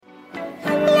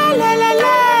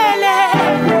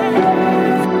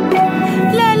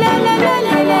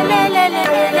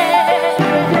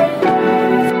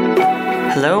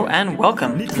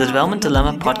Welcome to the Development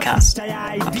Dilemma podcast,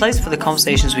 a place for the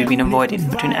conversations we've been avoiding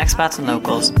between expats and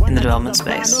locals in the development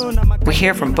space. We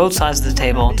hear from both sides of the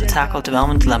table to tackle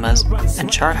development dilemmas and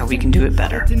chart how we can do it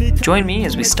better. Join me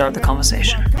as we start the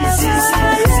conversation.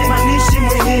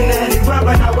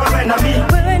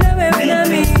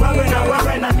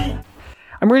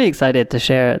 I'm really excited to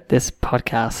share this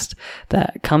podcast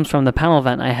that comes from the panel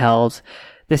event I held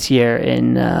this year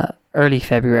in early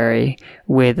February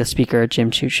with the speaker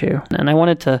Jim Chuchu. And I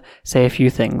wanted to say a few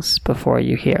things before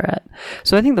you hear it.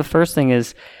 So I think the first thing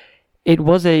is it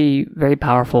was a very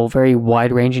powerful, very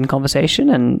wide-ranging conversation.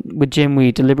 And with Jim,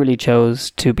 we deliberately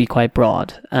chose to be quite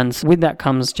broad. And with that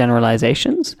comes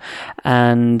generalizations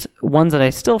and ones that I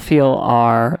still feel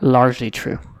are largely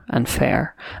true and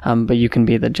fair. But you can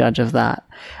be the judge of that.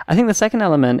 I think the second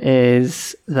element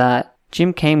is that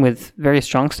Jim came with very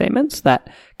strong statements that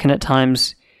can at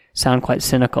times sound quite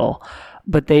cynical,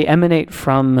 but they emanate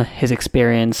from his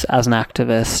experience as an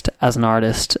activist, as an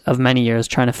artist of many years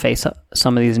trying to face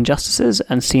some of these injustices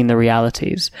and seeing the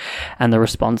realities and the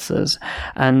responses.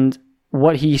 And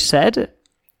what he said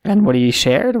and what he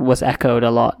shared was echoed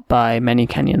a lot by many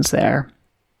Kenyans there.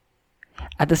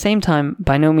 At the same time,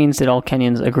 by no means did all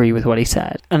Kenyans agree with what he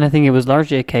said. And I think it was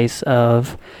largely a case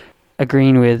of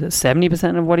agreeing with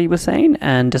 70% of what he was saying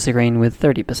and disagreeing with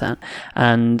 30%.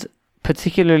 And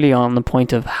particularly on the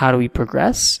point of how do we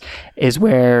progress is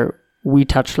where we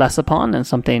touch less upon and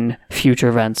something future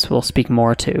events will speak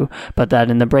more to. But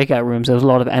that in the breakout rooms, there was a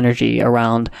lot of energy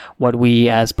around what we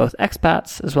as both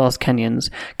expats as well as Kenyans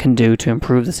can do to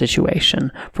improve the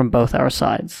situation from both our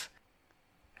sides.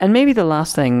 And maybe the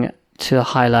last thing to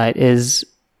highlight is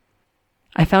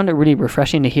I found it really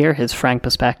refreshing to hear his frank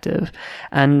perspective.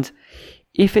 And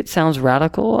if it sounds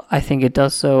radical, I think it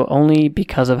does so only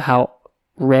because of how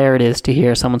rare it is to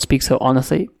hear someone speak so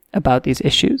honestly about these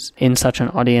issues in such an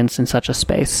audience, in such a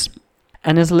space.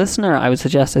 And as a listener, I would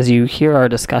suggest as you hear our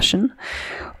discussion,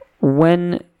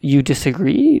 when you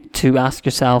disagree, to ask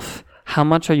yourself, how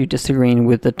much are you disagreeing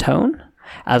with the tone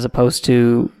as opposed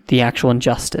to the actual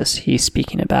injustice he's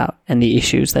speaking about and the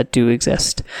issues that do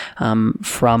exist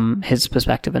from his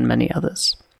perspective and many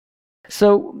others.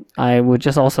 So I would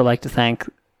just also like to thank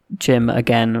Jim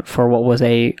again for what was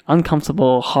a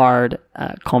uncomfortable, hard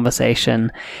conversation.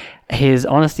 His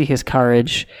honesty, his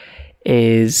courage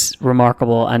is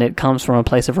remarkable, and it comes from a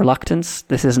place of reluctance.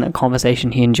 This isn't a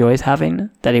conversation he enjoys having,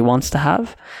 that he wants to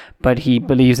have, but he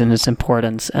believes in its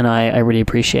importance, and I really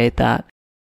appreciate that.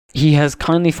 He has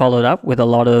kindly followed up with a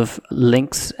lot of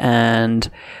links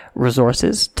and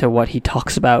resources to what he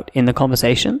talks about in the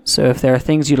conversation. So if there are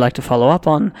things you'd like to follow up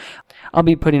on, I'll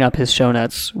be putting up his show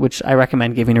notes, which I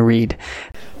recommend giving a read.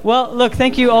 Well, look,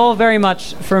 thank you all very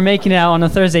much for making it out on a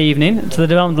Thursday evening to the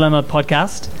Development Dilemma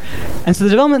podcast. And so the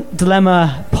Development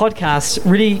Dilemma podcast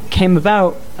really came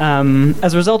about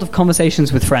as a result of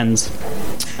conversations with friends.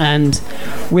 And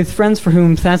with friends for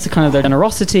whom, thanks to kind of their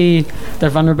generosity, their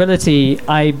vulnerability,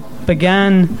 I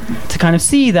began to kind of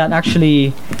see that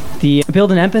actually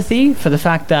build an empathy for the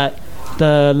fact that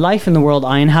the life in the world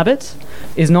I inhabit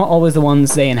is not always the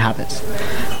ones they inhabit.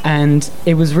 And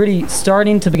it was really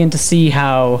starting to begin to see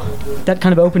how that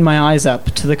kind of opened my eyes up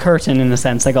to the curtain, in a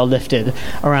sense, that got lifted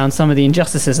around some of the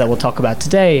injustices that we'll talk about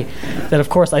today, that of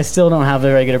course I still don't have a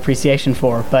very good appreciation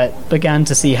for, but began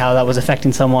to see how that was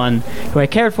affecting someone who I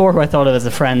cared for, who I thought of as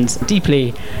a friend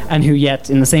deeply, and who yet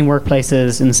in the same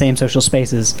workplaces, in the same social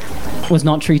spaces, was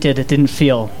not treated, didn't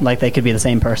feel like they could be the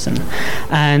same person.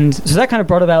 And so that kind of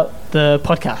brought about the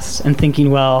podcast and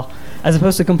thinking, well, as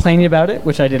opposed to complaining about it,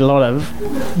 which I did a lot of,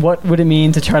 what would it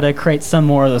mean to try to create some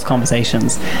more of those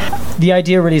conversations? The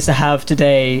idea really is to have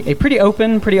today a pretty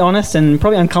open, pretty honest, and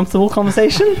probably uncomfortable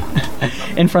conversation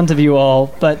in front of you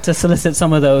all, but to solicit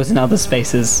some of those in other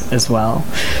spaces as well.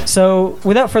 So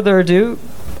without further ado,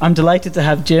 I'm delighted to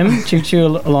have Jim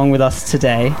Chuchu along with us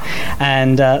today.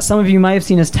 And some of you might have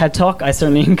seen his TED Talk. I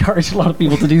certainly encourage a lot of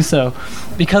people to do so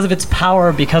because of its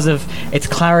power, because of its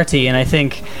clarity. And I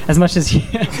think as much as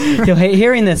you'll hate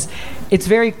hearing this, it's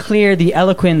very clear the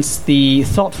eloquence, the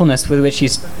thoughtfulness with which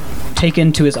he's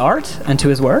taken to his art and to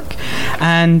his work.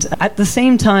 And at the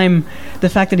same time, the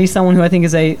fact that he's someone who I think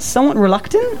is a somewhat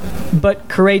reluctant but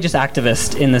courageous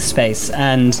activist in this space.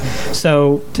 And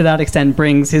so to that extent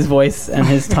brings his voice and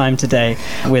his time today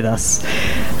with us.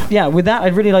 Yeah, with that,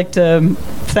 I'd really like to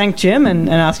thank Jim and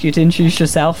ask you to introduce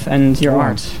yourself and your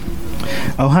art.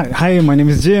 Oh, hi, my name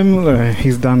is Jim.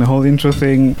 He's done a whole intro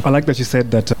thing. I like that you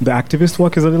said that the activist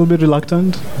work is a little bit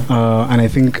reluctant. And I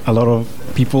think a lot of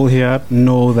people here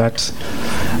know that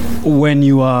when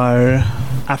you are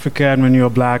African, when you're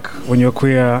black, when you're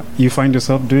queer, you find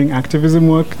yourself doing activism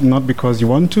work, not because you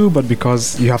want to, but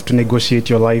because you have to negotiate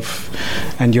your life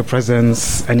and your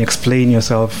presence and explain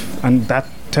yourself. And that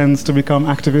tends to become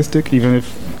activistic, even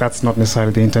if that's not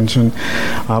necessarily the intention.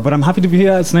 But I'm happy to be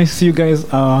here. It's nice to see you guys.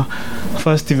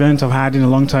 First event I've had in a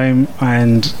long time,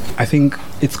 and I think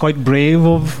it's quite brave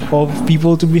of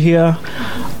people to be here.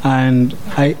 And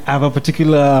I have a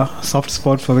particular soft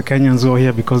spot for the Kenyans who are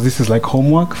here, because this is like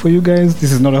homework for you guys.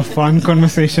 This is not a fun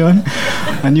conversation,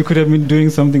 and you could have been doing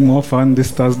something more fun this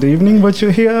Thursday evening, but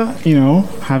you're here,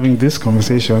 having this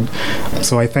conversation.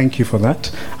 So I thank you for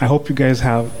that. I hope you guys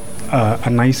have a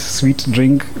nice sweet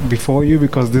drink before you,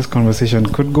 because this conversation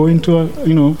could go into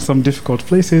some difficult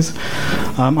places.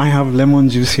 I have lemon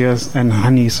juice here and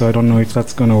honey, so I don't know if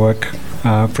that's going to work.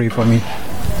 Pray for me.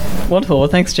 Wonderful. Well,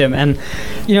 thanks, Jim. And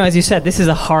as you said, this is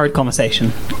a hard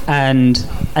conversation, and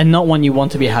not one you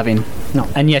want to be having. No.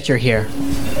 And yet you're here.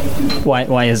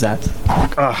 Why is that?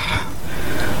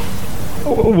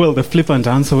 Well, the flippant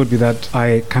answer would be that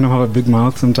I kind of have a big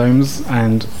mouth sometimes,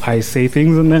 and I say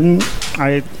things, and then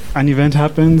an event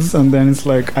happens, and then it's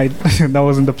like that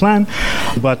wasn't the plan.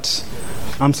 But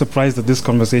I'm surprised that this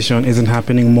conversation isn't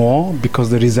happening more, because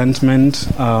the resentment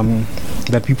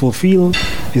that people feel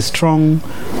is strong,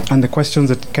 and the questions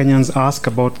that Kenyans ask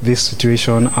about this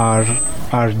situation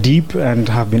are deep and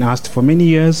have been asked for many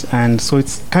years. And so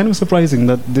it's kind of surprising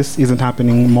that this isn't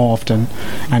happening more often,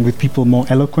 and with people more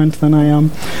eloquent than I am,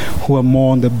 who are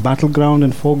more on the battleground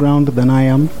and foreground than I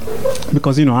am,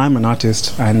 because I'm an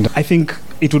artist, and I think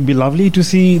it would be lovely to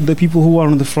see the people who are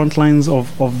on the front lines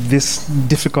of this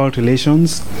difficult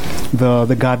relations,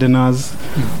 the gardeners,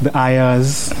 the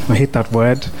ayahs, I hate that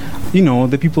word,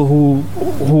 the people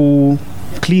who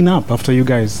clean up after you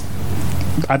guys.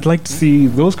 I'd like to see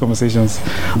those conversations,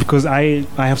 because I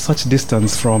have such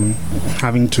distance from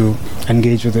having to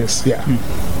engage with this.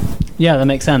 Yeah, that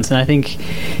makes sense. And I think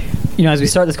as we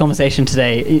start this conversation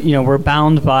today, we're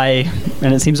bound by,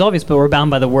 and it seems obvious, but we're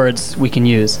bound by the words we can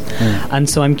use. And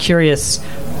so I'm curious,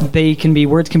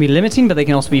 words can be limiting, but they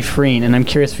can also be freeing. And I'm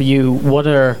curious for you, what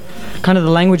are kind of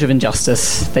the language of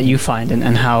injustice that you find,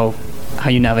 and how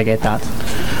you navigate that?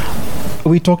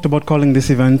 We talked about calling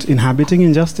this event Inhabiting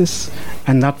Injustice,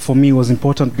 and that for me was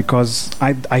important because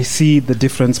I see the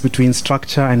difference between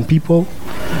structure and people.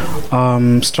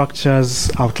 Structures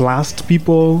outlast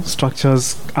people.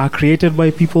 Structures are created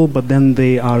by people, but then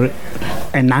they are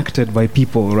enacted by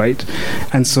people, right?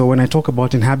 And so when I talk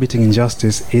about inhabiting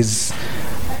injustice, is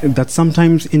that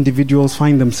sometimes individuals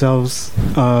find themselves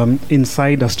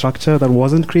inside a structure that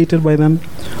wasn't created by them.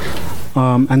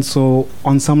 And so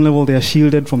on some level they are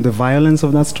shielded from the violence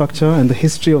of that structure and the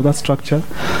history of that structure.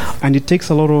 And it takes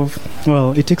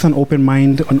it takes an open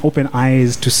mind and open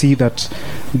eyes to see that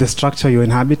the structure you're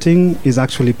inhabiting is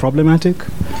actually problematic.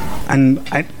 And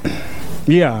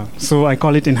so I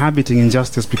call it inhabiting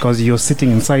injustice, because you're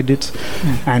sitting inside it,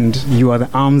 and you are the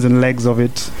arms and legs of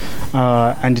it.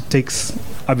 And it takes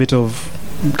a bit of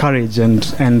courage and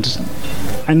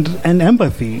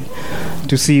empathy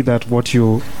to see that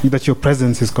that your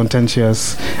presence is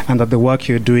contentious, and that the work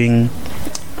you're doing,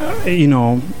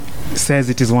 says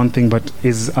it is one thing but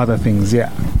is other things.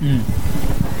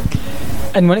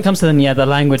 And when it comes to the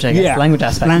language, I guess, language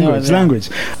aspect. Language.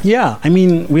 Yeah, I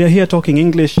mean, we are here talking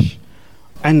English,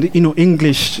 and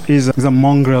English is a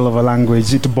mongrel of a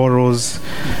language. It borrows,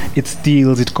 it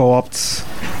steals, it co-opts,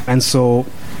 and so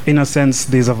in a sense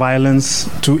there's a violence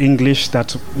to English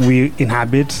that we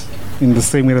inhabit in the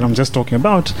same way that I'm just talking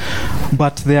about.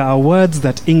 But there are words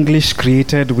that English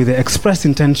created with the express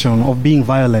intention of being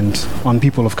violent on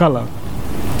people of color.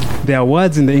 There are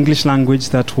words in the English language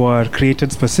that were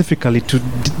created specifically to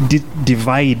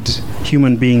divide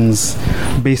human beings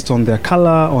based on their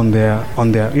color, on their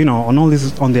on all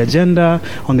this, on their gender,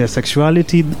 on their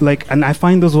sexuality. And I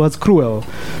find those words cruel,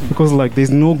 because there's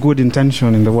no good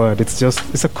intention in the word. It's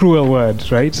a cruel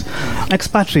word, right?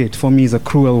 Expatriate for me is a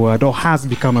cruel word, or has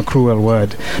become a cruel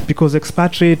word, because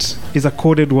expatriate is a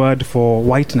coded word for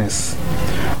whiteness.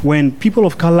 When people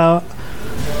of color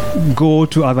go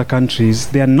to other countries,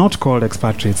 they are not called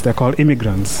expatriates, they're called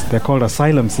immigrants, they're called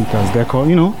asylum seekers, they're called,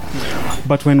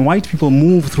 but when white people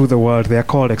move through the world, they are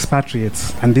called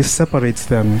expatriates, and this separates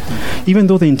them, even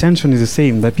though the intention is the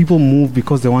same, that people move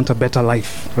because they want a better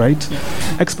life, right?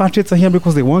 Expatriates are here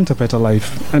because they want a better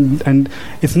life, and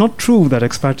it's not true that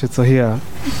expatriates are here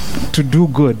to do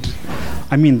good.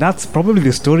 I mean, that's probably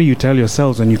the story you tell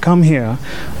yourselves when you come here,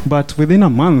 but within a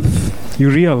month you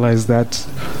realize that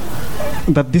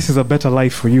this is a better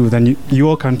life for you than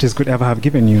your countries could ever have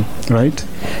given you, right?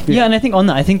 Yeah, and I think on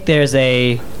that, there's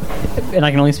and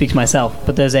I can only speak to myself,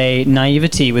 but there's a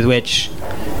naivety with which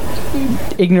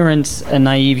ignorant and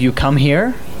naive you come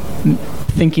here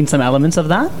thinking some elements of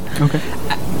that. Okay.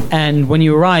 And when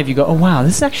you arrive, you go, oh wow,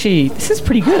 this is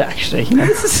pretty good actually. You know,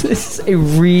 this is a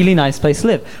really nice place to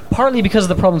live. Partly because of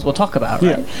the problems we'll talk about,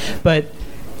 right? Yeah. But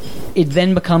it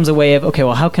then becomes a way of, okay,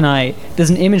 well, how can there's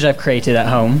an image I've created at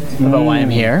home about why I'm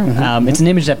here. Mm-hmm. It's an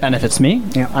image that benefits me.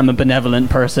 Yeah. I'm a benevolent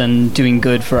person doing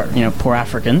good for, poor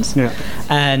Africans. Yeah.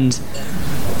 And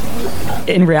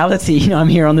in reality, I'm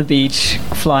here on the beach,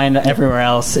 flying everywhere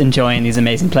else, enjoying these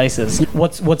amazing places.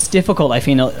 What's difficult, I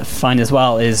find as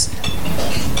well, is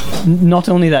not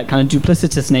only that kind of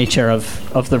duplicitous nature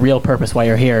of the real purpose why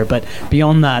you're here, but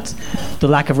beyond that, the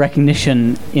lack of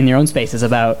recognition in your own spaces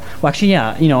about, well, actually,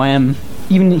 yeah, I am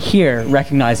even here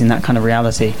recognizing that kind of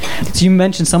reality. So you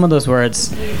mentioned some of those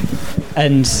words,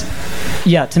 and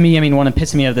yeah, to me, one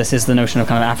epitome of this is the notion of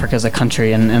kind of Africa as a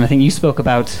country, and I think you spoke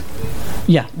about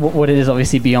what it is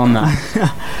obviously beyond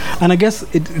that. And I guess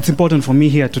it's important for me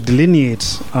here to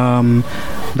delineate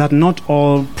that not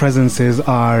all presences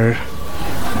are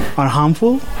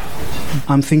harmful.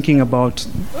 I'm thinking about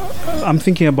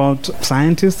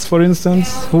scientists, for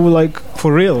instance, who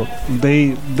for real,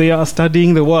 they are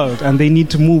studying the world and they need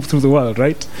to move through the world,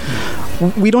 right?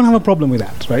 We don't have a problem with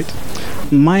that, right?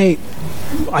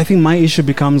 I think my issue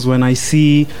becomes when I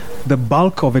see the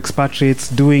bulk of expatriates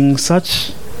doing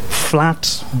such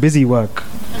flat, busy work,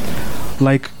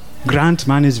 like grant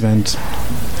management.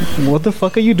 What the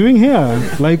fuck are you doing here?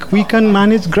 We can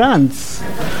manage grants.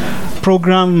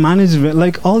 Program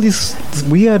management, all these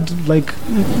weird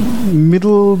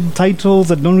middle titles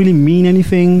that don't really mean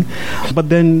anything, but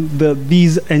then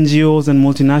these NGOs and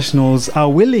multinationals are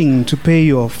willing to pay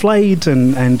your flight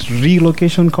and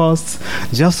relocation costs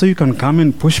just so you can come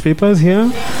and push papers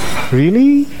here.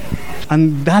 Really?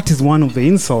 And that is one of the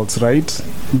insults, right?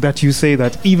 That you say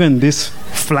that even this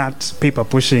flat paper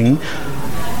pushing,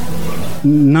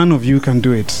 none of you can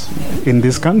do it in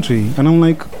this country. And I'm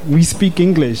like, we speak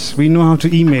English, we know how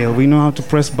to email, we know how to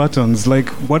press buttons.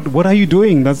 What are you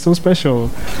doing that's so special?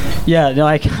 Yeah, no,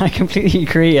 I completely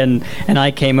agree, and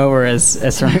I came over as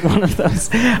one of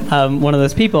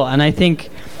those people, and I think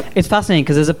it's fascinating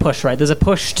because there's a push, right? There's a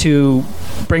push to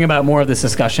bring about more of this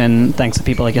discussion thanks to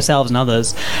people like yourselves and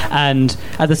others, and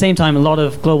at the same time a lot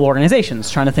of global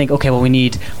organizations trying to think, okay, well, we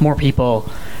need more people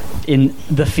in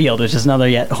the field, which is another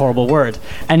yet horrible word.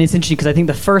 And it's interesting because I think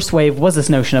the first wave was this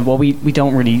notion of, well, we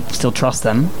don't really still trust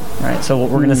them, right? So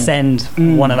we're going to send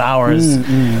one of ours,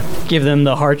 give them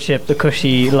the hardship, the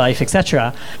cushy life,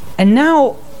 etc. And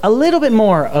now a little bit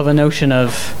more of a notion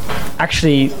of,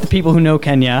 actually, the people who know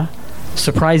Kenya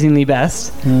surprisingly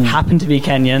best happen to be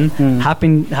Kenyan,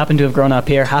 happen to have grown up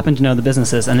here, happen to know the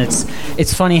businesses, and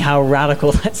it's funny how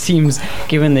radical that seems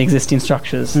given the existing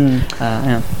structures.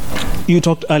 You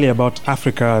talked earlier about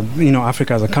Africa,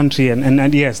 Africa as a country,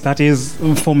 and yes, that is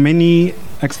for many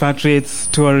expatriates,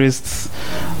 tourists,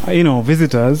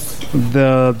 visitors,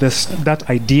 that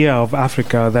idea of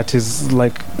Africa that is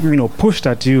pushed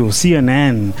at you,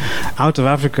 CNN, out of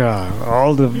Africa,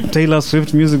 all the Taylor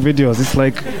Swift music videos.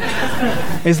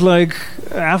 It's like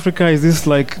Africa is this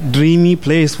dreamy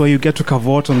place where you get to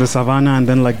cavort on the savannah, and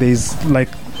then there's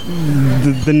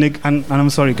and I'm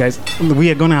sorry guys,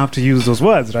 we are gonna have to use those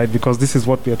words, right, because this is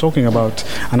what we are talking about,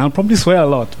 and I'll probably swear a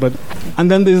lot, and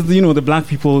then there's the black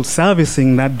people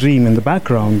servicing that dream in the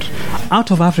background. Out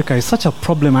of Africa is such a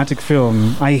problematic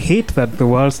film. I hate that the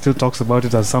world still talks about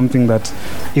it as something that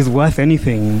is worth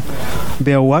anything.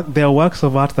 They are works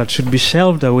of art that should be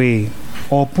shelved away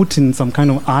or put in some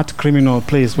kind of art criminal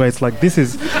place where it's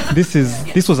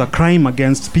this was a crime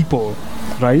against people,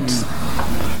 right?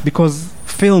 Because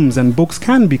films and books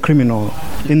can be criminal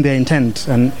in their intent,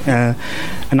 and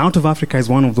Out of Africa is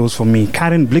one of those for me.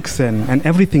 Karen Blixen and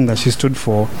everything that she stood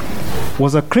for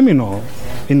was a criminal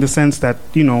in the sense that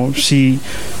she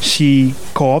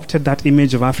co-opted that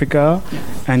image of Africa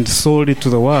and sold it to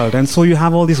the world, and so you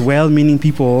have all these well-meaning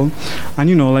people, and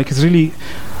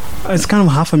it's kind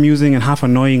of half amusing and half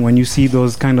annoying when you see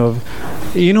those kind of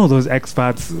those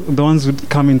expats, the ones who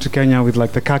come into Kenya with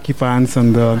the khaki pants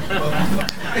and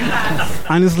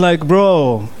and it's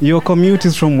bro, your commute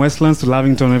is from Westlands to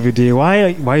Lavington every day.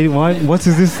 Why what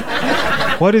is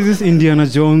this Indiana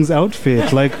Jones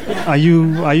outfit? Are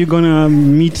you gonna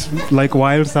meet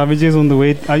wild savages on the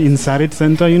way in Sarit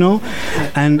Center,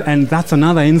 and that's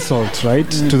another insult,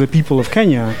 right, to the people of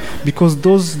Kenya, because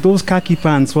those khaki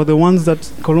pants were the ones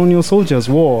that colonial soldiers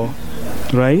wore,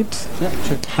 right? Yeah,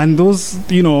 sure. And those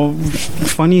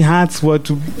funny hats were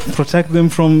to protect them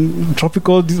from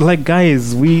tropical,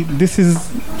 guys, this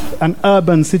is an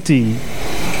urban city.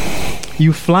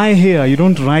 You fly here, you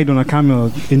don't ride on a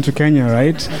camel into Kenya,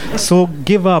 right? So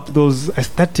give up those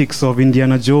aesthetics of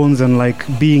Indiana Jones and like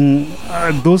being,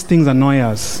 those things annoy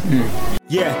us.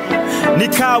 Yeah.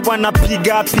 Nikawa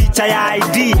napiga picha ya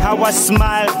ID, hawa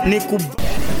smile niku.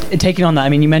 Taking on that, I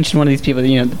mean, you mentioned one of these people,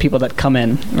 the people that come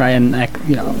in, right, and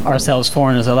ourselves,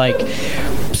 foreigners alike.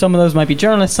 Some of those might be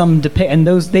journalists, some depict, and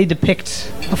they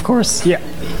depict, of course, the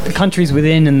countries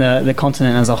within and the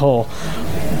continent as a whole.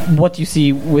 What do you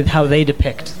see with how they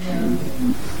depict?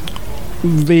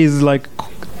 There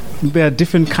are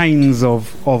different kinds of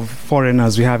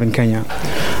foreigners we have in Kenya.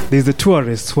 There's the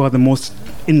tourists who are the most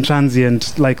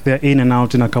intransient, like they're in and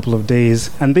out in a couple of days,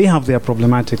 and they have their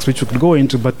problematics, which we could go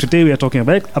into, but today we are talking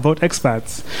about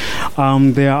expats.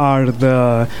 There are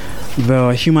the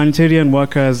humanitarian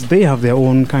workers. They have their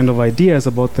own kind of ideas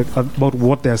about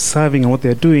what they're serving and what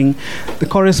they're doing. The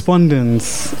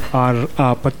correspondents are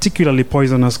a particularly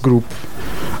poisonous group.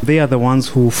 They are the ones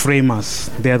who frame us.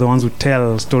 They are the ones who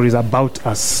tell stories about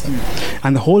us.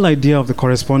 And the whole idea of the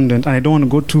correspondent, and I don't want to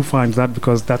go too far into that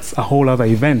because that's a whole other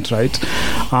event, right?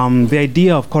 The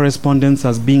idea of correspondents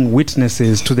as being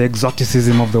witnesses to the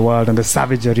exoticism of the world and the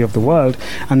savagery of the world,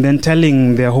 and then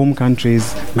telling their home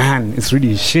countries, man, it's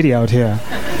really shitty out here.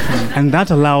 And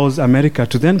that allows America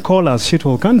to then call us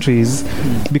shithole countries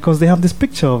because they have this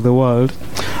picture of the world.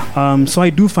 So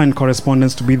I do find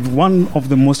correspondence to be one of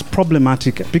the most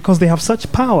problematic because they have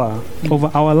such power over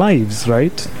our lives,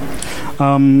 right?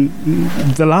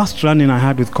 The last run-in I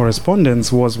had with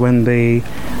correspondence was when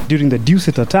during the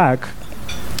Dusit attack,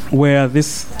 where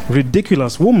this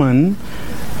ridiculous woman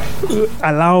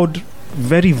allowed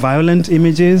very violent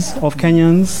images of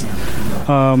Kenyans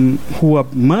who were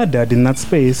murdered in that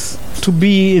space to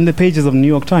be in the pages of New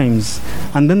York Times.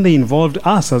 And then they involved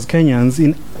us as Kenyans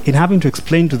in having to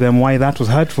explain to them why that was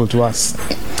hurtful to us.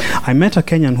 I met a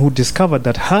Kenyan who discovered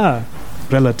that her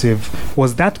relative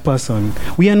was that person.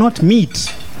 We are not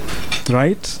meat,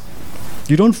 right?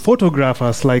 You don't photograph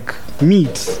us like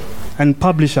meat and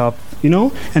publish up,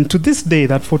 And to this day,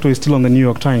 that photo is still on the New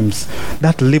York Times,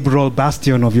 that liberal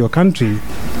bastion of your country,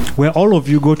 where all of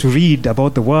you go to read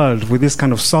about the world with this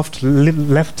kind of soft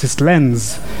leftist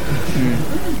lens.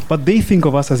 But they think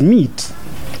of us as meat,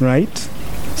 right?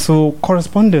 So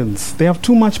correspondents, they have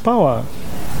too much power.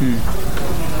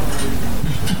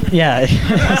 Yeah.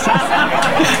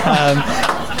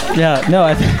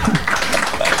 I think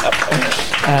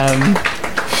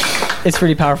it's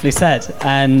really powerfully said,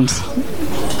 and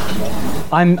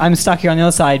I'm stuck here on the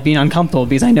other side being uncomfortable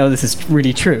because I know this is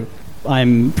really true.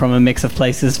 I'm from a mix of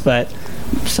places, but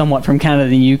somewhat from Canada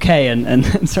and the UK, and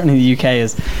certainly the UK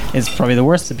is probably the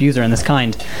worst abuser in this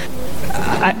kind.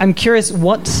 I'm curious,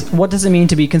 what does it mean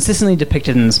to be consistently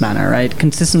depicted in this manner, right?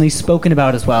 Consistently spoken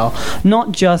about as well,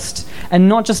 not just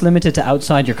limited to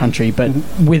outside your country, but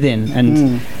within,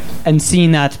 and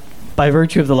seeing that by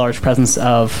virtue of the large presence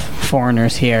of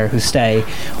foreigners here who stay.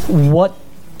 What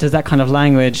does that kind of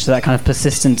language, that kind of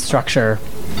persistent structure,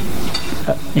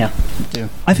 do?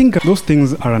 I think those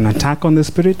things are an attack on the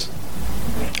spirit.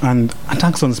 And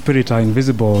attacks on the spirit are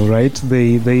invisible, right?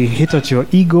 They hit at your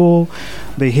ego.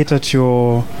 They hit at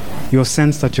your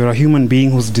sense that you're a human being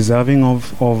who's deserving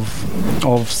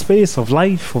of space, of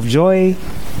life, of joy.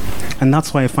 And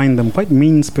that's why I find them quite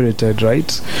mean-spirited,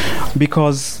 right?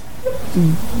 Because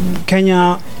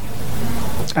Kenya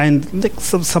and like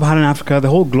sub-Saharan Africa, the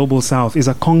whole global south, is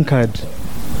a conquered,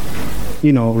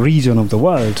 region of the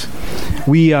world.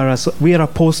 We are a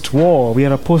post-war, we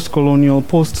are a post-colonial,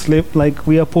 post-slave,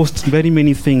 we are post very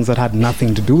many things that had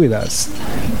nothing to do with us.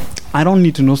 I don't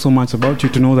need to know so much about you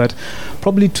to know that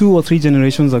probably 2 or 3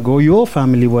 generations ago, your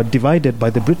family were divided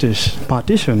by the British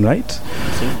partition, right?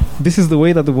 This is the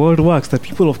way that the world works, that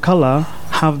people of color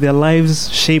have their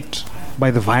lives shaped by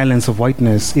the violence of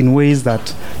whiteness in ways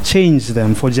that change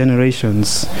them for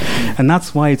generations. And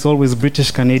that's why it's always British,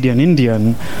 Canadian,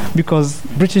 Indian, because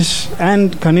British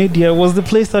and Canada was the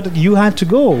place that you had to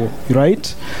go,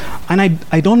 right? And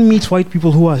I don't meet white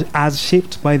people who are as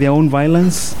shaped by their own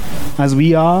violence as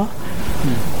we are.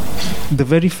 The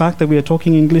very fact that we are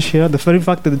talking English here, the very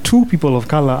fact that the 2 people of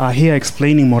color are here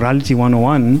explaining Morality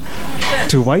 101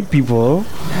 to white people,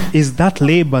 is that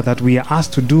labor that we are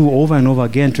asked to do over and over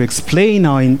again to explain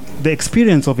the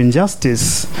experience of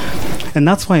injustice. And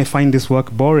that's why I find this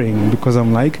work boring, because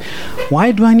I'm like,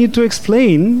 why do I need to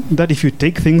explain that if you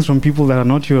take things from people that are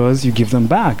not yours, you give them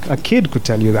back? A kid could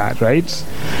tell you that, right?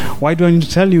 Why do I need to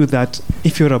tell you that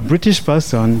if you're a British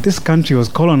person, this country was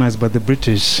colonized by the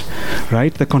British,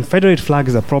 right? The Confederate flag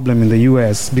is a problem in the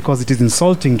US because it is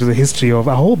insulting to the history of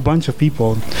a whole bunch of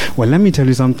people. Well, let me tell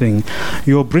you something.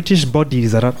 Your British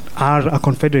bodies are a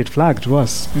Confederate flag to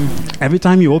us. Every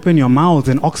time you open your mouth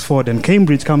and Oxford and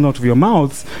Cambridge come out of your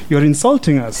mouths, you're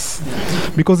insulting us.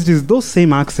 Because it is those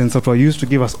same accents that were used to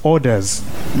give us orders.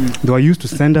 They were used to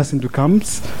send us into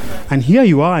camps. And here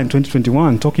you are in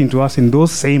 2021 talking to us in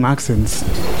those same accents.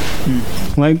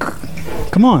 Like,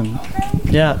 come on.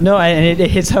 Yeah, no, and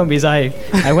it hits home because I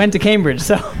went to Cambridge,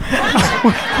 so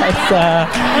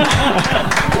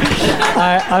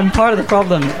I'm part of the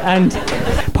problem. And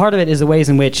part of it is the ways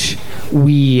in which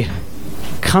we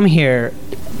come here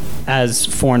as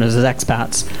foreigners, as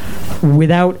expats,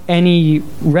 without any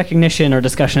recognition or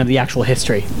discussion of the actual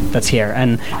history that's here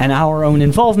and our own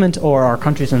involvement or our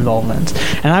country's involvement.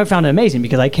 And I found it amazing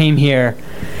because I came here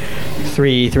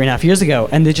three and a half years ago,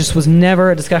 and there just was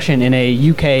never a discussion in a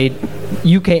UK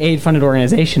aid-funded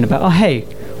organization about, oh, hey,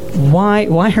 why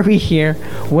are we here?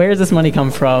 Where does this money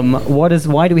come from?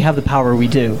 Why do we have the power we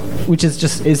do? Which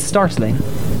is startling.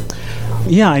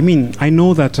 Yeah, I mean, I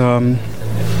know that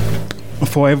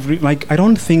for every, like, I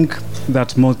don't think that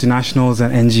multinationals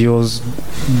and NGOs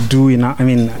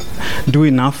do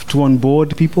enough to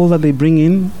onboard people that they bring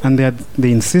in, and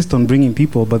they insist on bringing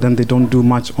people, but then they don't do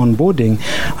much onboarding.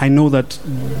 I know that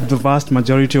the vast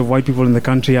majority of white people in the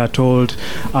country are told,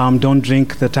 don't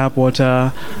drink the tap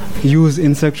water, use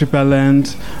insect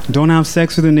repellent, don't have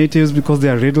sex with the natives because they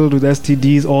are riddled with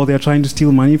STDs or they're trying to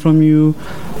steal money from you.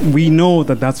 We know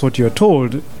that that's what you're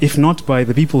told, if not by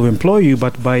the people who employ you,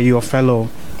 but by your fellow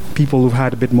people who've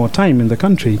had a bit more time in the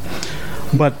country.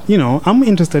 But, I'm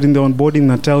interested in the onboarding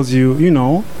that tells you,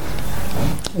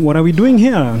 what are we doing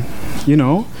here?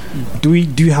 Do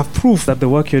you have proof that the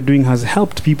work you're doing has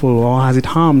helped people or has it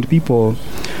harmed people?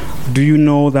 Do you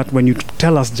know that when you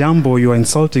tell us Jambo, you are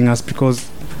insulting us because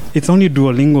it's only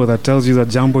Duolingo that tells you that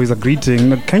Jambo is a greeting.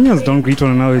 But Kenyans don't greet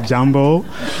one another with Jambo.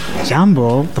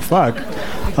 Jambo? The fuck?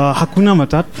 Hakuna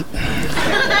Matata.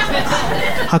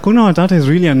 Hakuna Matata is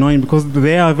really annoying because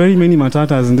there are very many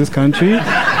matatas in this country.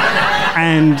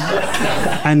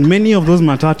 And many of those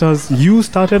matatas, you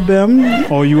started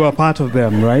them or you are part of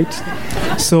them, right?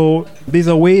 So there's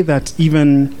a way that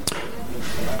even...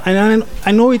 And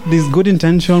I know there's good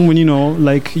intention when,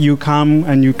 like you come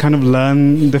and you kind of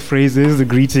learn the phrases, the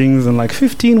greetings, and like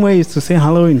 15 ways to say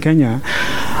hello in Kenya.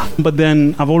 But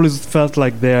then I've always felt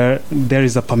like there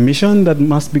is a permission that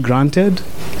must be granted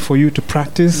for you to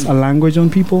practice a language on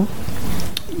people.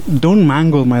 Don't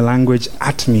mangle my language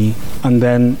at me and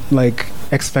then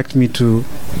expect me to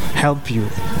help you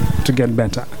to get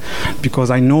better.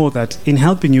 Because I know that in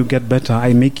helping you get better,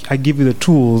 I give you the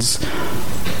tools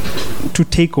to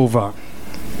take over,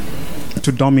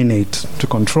 to dominate, to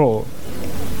control,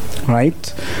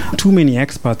 right? Too many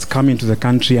experts come into the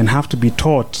country and have to be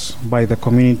taught by the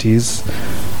communities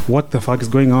what the fuck is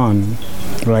going on,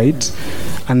 right?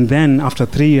 And then after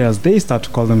 3 years, they start to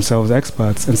call themselves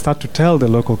experts and start to tell the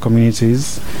local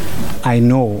communities, I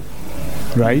know,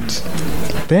 right?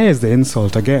 There's the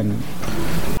insult again.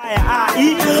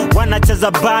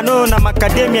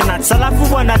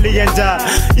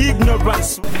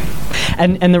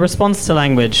 And the response to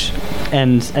language,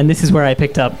 and this is where I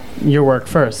picked up your work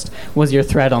first, was your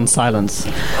thread on silence.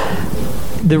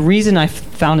 The reason I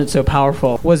found it so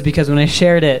powerful was because when I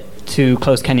shared it to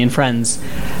close Kenyan friends,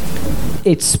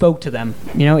 it spoke to them.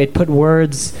 It put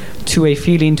words to a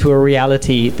feeling, to a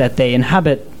reality that they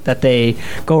inhabit, that they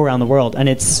go around the world. And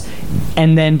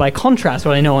then by contrast,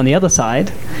 what I know on the other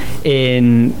side,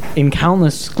 in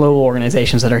countless global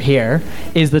organizations that are here,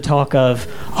 is the talk of,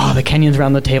 the Kenyans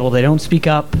around the table, they don't speak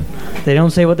up, they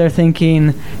don't say what they're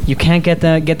thinking, you can't get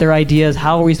their ideas,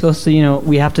 how are we supposed to,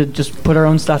 we have to just put our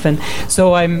own stuff in.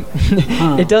 So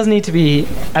it does need to be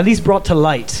at least brought to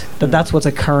light that that's what's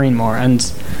occurring more. And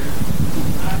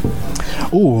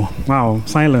oh, wow,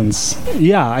 silence.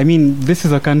 Yeah, I mean, this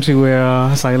is a country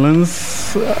where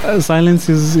silence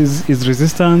is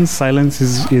resistance, silence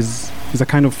is a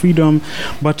kind of freedom,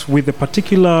 but with a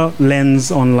particular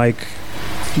lens on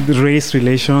the race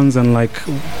relations, and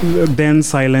then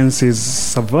silence is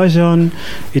subversion.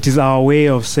 It is our way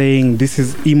of saying this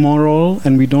is immoral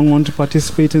and we don't want to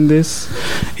participate in this.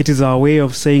 It is our way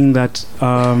of saying that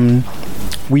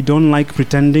we don't like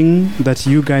pretending that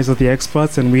you guys are the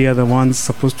experts and we are the ones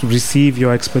supposed to receive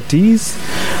your expertise.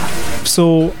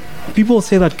 So people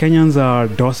say that Kenyans are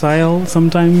docile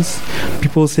sometimes.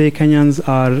 People say Kenyans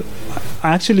are...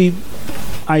 Actually,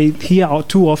 I hear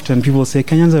too often people say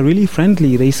Kenyans are really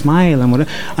friendly, they smile and whatever.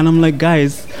 And I'm like,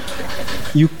 guys,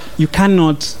 you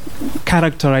cannot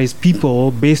characterize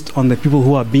people based on the people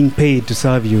who are being paid to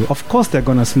serve you. Of course they're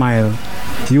going to smile.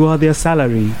 You are their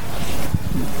salary.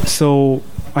 So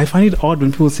I find it odd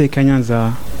when people say Kenyans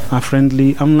are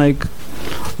friendly. I'm like,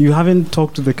 you haven't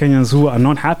talked to the Kenyans who are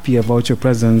not happy about your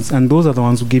presence, and those are the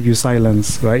ones who give you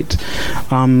silence, right?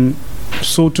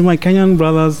 So to my Kenyan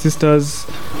brothers, sisters,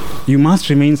 you must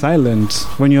remain silent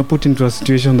when you're put into a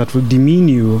situation that will demean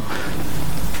you,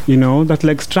 that will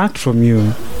extract from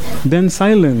you. Then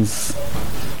silence.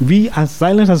 Be as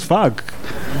silent as fuck,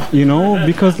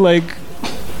 because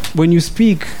when you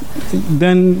speak,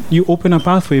 then you open a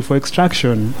pathway for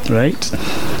extraction, right?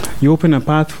 You open a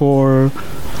path for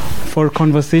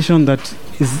conversation that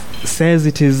says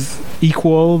it is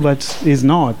equal but is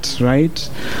not, right?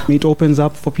 It opens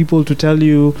up for people to tell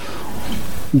you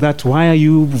that why are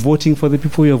you voting for the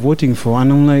people you're voting for?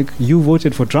 And I'm like, you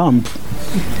voted for Trump.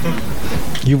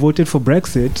 You voted for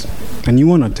Brexit, and you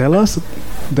want to tell us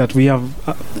that we have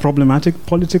a problematic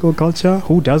political culture?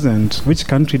 Who doesn't? Which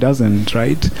country doesn't,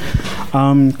 right?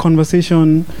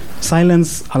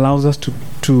 Silence allows us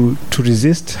to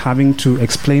resist having to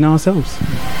explain ourselves.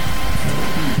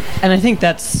 And I think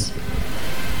that's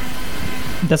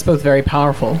both very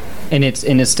powerful in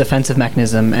its defensive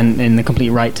mechanism and in the complete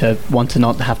right to want to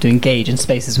not have to engage in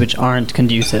spaces which aren't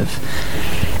conducive.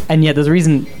 And yet there's a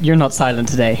reason you're not silent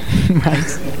today,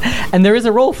 right? And there is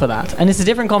a role for that. And it's a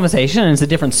different conversation and it's a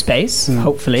different space,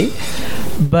 hopefully.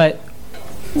 But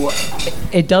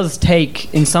it does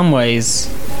take, in some ways,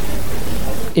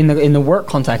 in the work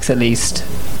context at least,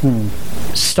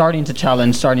 starting to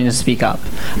challenge, starting to speak up.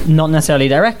 Not necessarily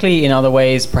directly, in other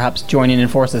ways, perhaps joining in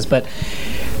forces. But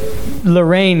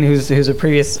Lorraine, who's a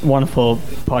previous wonderful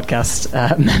podcast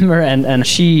member, and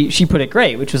she put it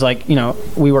great, which was like,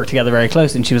 we work together very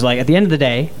close, and she was like, at the end of the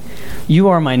day, you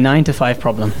are my 9 to 5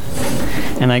 problem.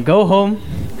 And I go home,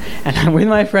 and I'm with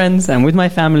my friends, and with my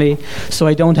family, so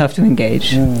I don't have to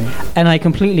engage. And I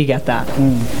completely get that.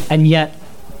 And yet,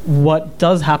 what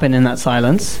does happen in that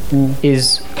silence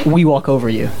is we walk over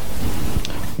you.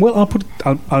 Well,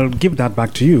 I'll give that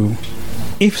back to you.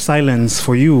 If silence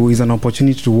for you is an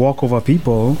opportunity to walk over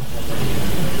people,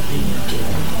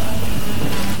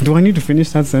 do I need to finish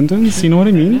that sentence? You know what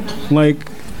I mean?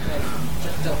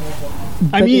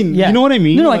 You know what I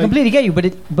mean? No, I completely get you,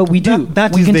 but we do.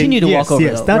 We continue to walk over,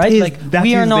 though, right? That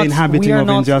is the inhabiting of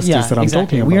injustice that I'm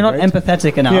talking about. We are not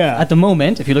empathetic enough at the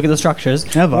moment. If you look at the structures,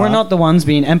 we're not the ones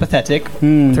being empathetic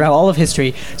throughout all of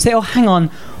history. Say, oh, hang on,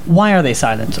 why are they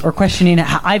silent? Or questioning,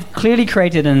 I've clearly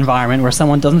created an environment where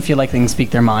someone doesn't feel like they can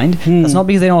speak their mind. That's not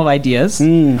because they don't have ideas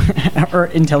or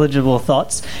intelligible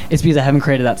thoughts. It's because I haven't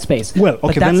created that space. Well,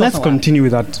 okay, then let's continue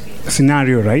with that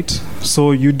scenario, right?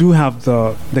 So you do have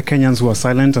the Kenyans who are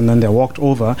silent and then they're walked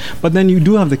over, but then you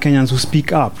do have the Kenyans who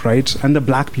speak up, right? And the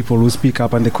black people who speak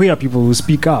up and the queer people who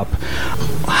speak up.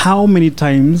 How many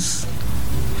times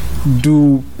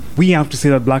do we have to say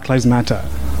that Black Lives Matter?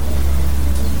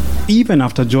 Even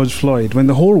after George Floyd, when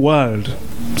the whole world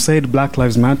said Black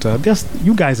Lives Matter,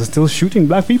 you guys are still shooting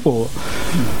black people.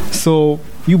 So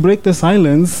you break the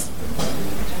silence,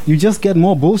 you just get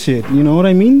more bullshit. You know what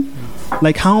I mean?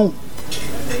 Like how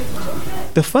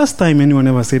the first time anyone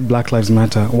ever said Black Lives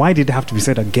Matter, why did it have to be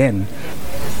said again?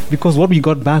 Because what we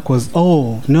got back was,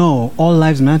 oh, no, all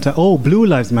lives matter. Oh, blue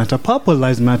lives matter. Purple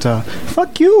lives matter.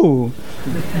 Fuck you.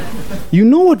 You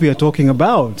know what we are talking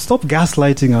about. Stop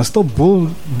gaslighting us. Stop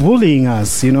bullying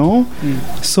us,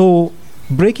 So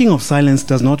breaking of silence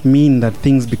does not mean that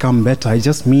things become better. It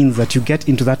just means that you get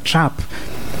into that trap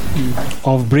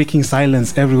of breaking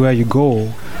silence everywhere you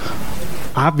go.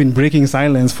 I've been breaking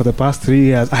silence for the past 3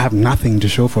 years. I have nothing to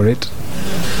show for it.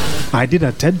 I did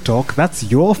a TED talk. That's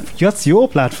your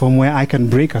platform where I can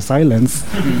break a silence.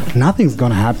 Nothing's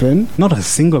gonna happen. Not a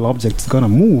single object's gonna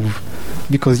move,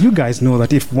 because you guys know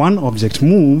that if one object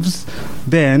moves,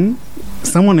 then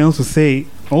someone else will say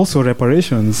also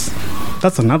reparations.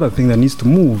 That's another thing that needs to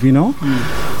move.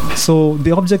 So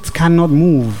the objects cannot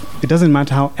move. It doesn't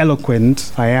matter how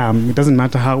eloquent I am. It doesn't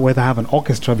matter whether I have an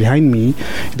orchestra behind me.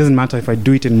 It doesn't matter if I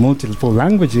do it in multiple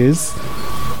languages.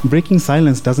 Breaking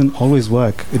silence doesn't always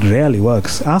work. It rarely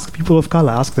works. Ask people of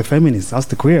color, ask the feminists, ask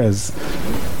the queers.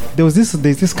 There's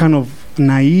this kind of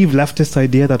naive leftist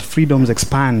idea that freedoms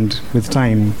expand with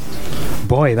time.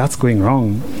 Boy, that's going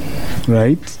wrong,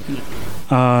 right?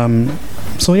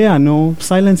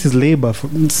 Silence is labor.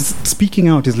 Speaking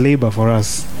out is labor for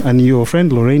us. And your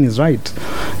friend Lorraine is right.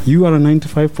 You are a 9 to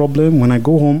 5 problem. When I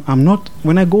go home, I'm not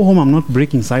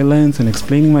breaking silence and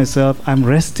explaining myself. I'm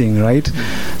resting, right?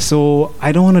 So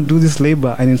I don't want to do this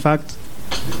labor. And in fact,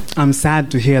 I'm sad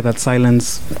to hear that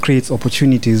silence creates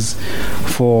opportunities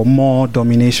for more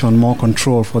domination, more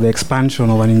control, for the expansion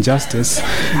of an injustice.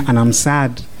 And I'm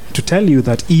sad to tell you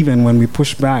that even when we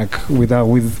push back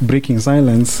with breaking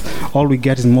silence, all we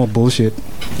get is more bullshit.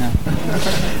 Yeah.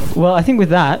 Well, I think with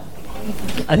that,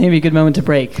 I think it'd be a good moment to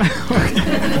break.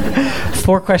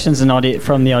 4 questions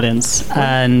from the audience,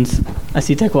 and I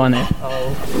see Tekwane.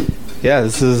 Yeah,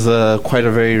 this is quite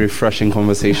a very refreshing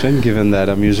conversation, given that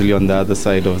I'm usually on the other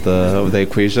side of the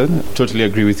equation. Totally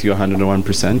agree with you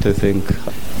 101%. I think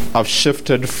I've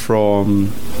shifted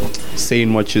from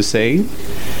saying what you're saying,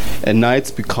 and now it's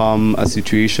become a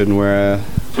situation where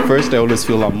first I always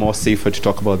feel I'm more safer to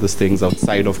talk about these things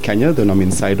outside of Kenya than I'm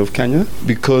inside of Kenya,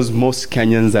 because most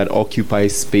Kenyans that occupy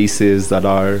spaces that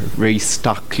are very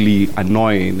starkly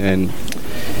annoying, and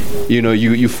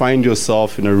you find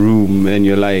yourself in a room and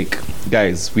you're like,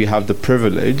 guys, we have the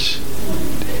privilege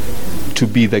to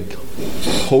be the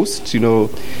host.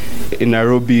 In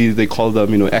Nairobi they call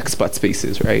them expat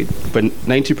spaces, right? But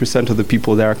 90% of the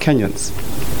people there are Kenyans,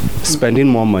 spending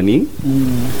more money,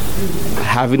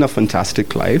 having a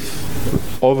fantastic life,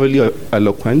 overly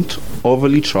eloquent,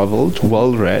 overly traveled,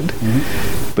 well read.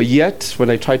 But yet when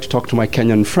I try to talk to my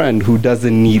Kenyan friend who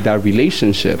doesn't need that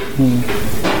relationship,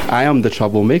 I am the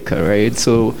troublemaker, right?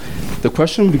 So the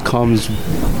question becomes,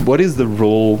 what is the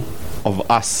role of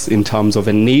us in terms of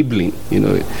enabling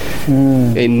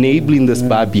this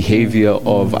bad behavior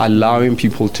of allowing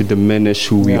people to diminish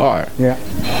who we are? Yeah.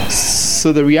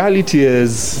 So the reality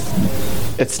is,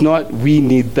 it's not we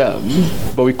need them,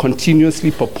 but we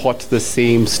continuously purport the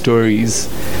same stories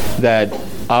that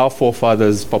our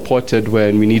forefathers purported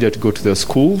when we needed to go to their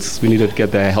schools, we needed to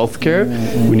get their healthcare,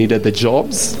 we needed the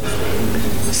jobs.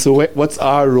 So what's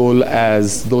our role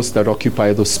as those that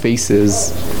occupy those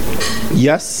spaces?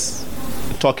 Yes,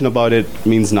 talking about it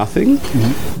means nothing,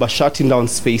 but shutting down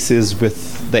spaces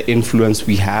with the influence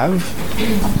we have.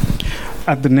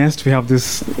 At the Nest, we have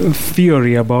this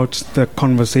theory about the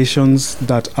conversations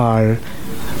that are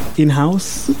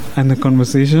in-house and the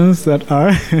conversations that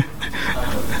are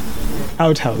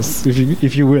outhouse,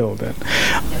 if you will. Then,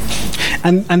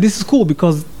 and this is cool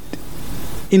because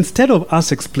instead of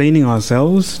us explaining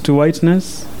ourselves to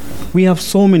whiteness, we have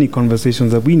so many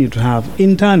conversations that we need to have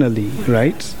internally,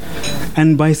 right?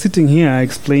 And by sitting here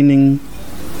explaining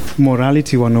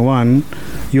Morality 101,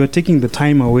 you are taking the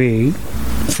time away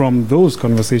from those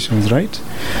conversations, right?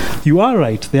 You are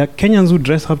right. There are Kenyans who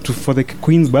dress up for the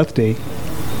Queen's birthday,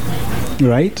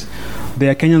 right? There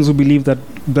are Kenyans who believe that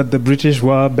the British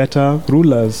were better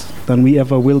rulers than we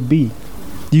ever will be.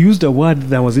 You used a word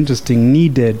that was interesting,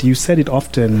 needed. You said it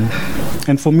often.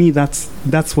 And for me,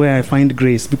 that's where I find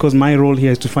grace, because my role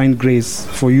here is to find grace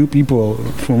for you people,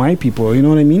 for my people, you know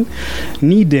what I mean?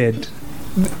 Needed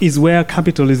is where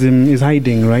capitalism is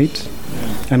hiding, right?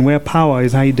 And where power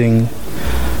is hiding.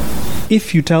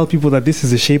 If you tell people that this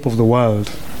is the shape of the world,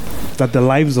 that the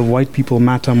lives of white people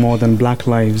matter more than black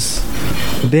lives,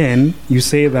 then you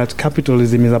say that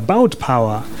capitalism is about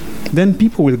power, then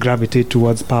people will gravitate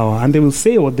towards power and they will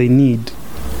say what they need.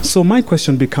 So my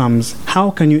question becomes,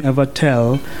 how can you ever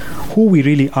tell who we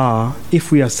really are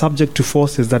if we are subject to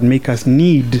forces that make us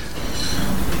need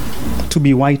to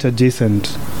be white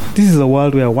adjacent? This is a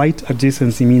world where white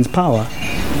adjacency means power.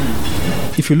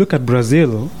 If you look at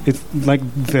Brazil, it's like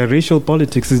the racial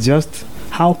politics is just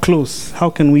how close, how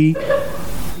can we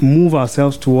move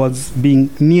ourselves towards being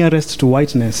nearest to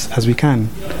whiteness as we can.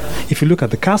 If you look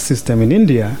at the caste system in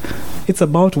India, it's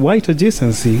about white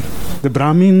adjacency. The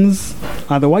Brahmins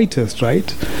are the whitest,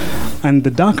 right? And the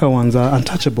darker ones are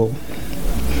untouchable.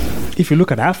 If you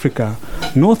look at Africa,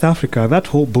 North Africa, that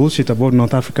whole bullshit about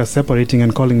North Africa separating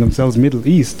and calling themselves Middle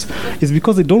East is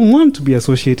because they don't want to be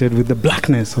associated with the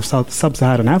blackness of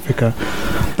Sub-Saharan Africa.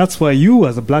 That's why you,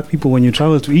 as a black people, when you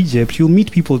travel to Egypt, you'll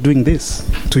meet people doing this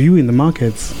to you in the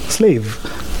markets, slave.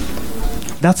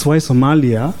 That's why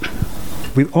Somalia,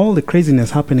 with all the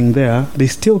craziness happening there, they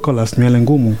still call us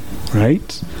Nyelengumu,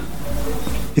 right?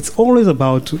 It's always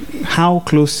about how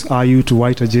close are you to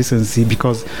white adjacency,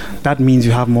 because that means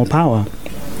you have more power.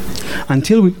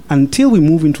 Until we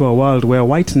move into a world where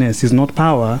whiteness is not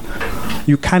power,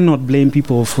 you cannot blame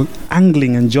people for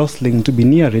angling and jostling to be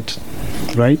near it,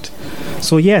 right?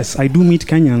 So yes, I do meet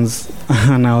Kenyans,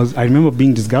 and I remember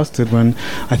being disgusted when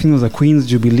I think it was a Queen's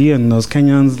Jubilee and those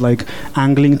Kenyans like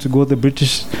angling to go to the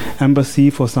British Embassy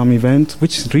for some event,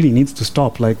 which really needs to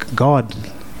stop. Like, God,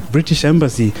 British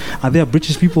Embassy, are there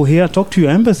British people here? Talk to your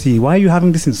embassy. Why are you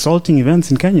having these insulting events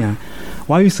in Kenya?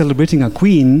 Why are you celebrating a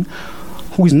queen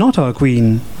who is not our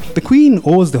queen? The Queen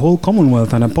owes the whole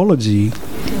Commonwealth an apology.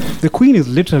 The Queen is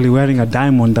literally wearing a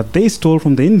diamond that they stole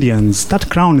from the Indians. That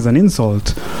crown is an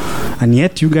insult. And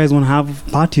yet you guys want to have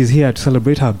parties here to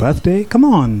celebrate her birthday? Come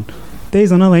on. There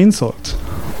is another insult.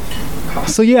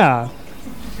 So yeah,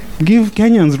 give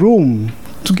Kenyans room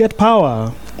to get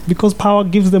power, because power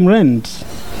gives them rent.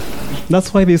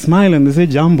 That's why they smile and they say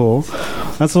jambo.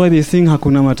 That's why they sing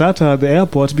Hakuna Matata at the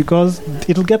airport, because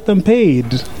it'll get them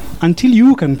paid. Until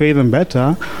you can pay them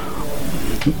better,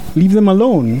 leave them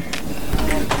alone.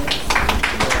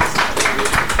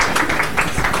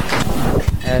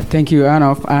 Thank you,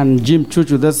 Anof and Jim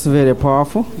Chuchu. That's very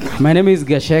powerful. My name is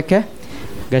Gasheke.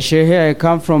 Here I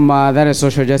come from the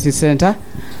Social Justice Center.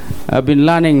 I've been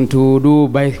learning to do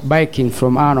biking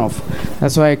from Anof.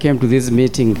 That's why I came to this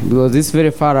meeting, because this is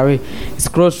very far away. It's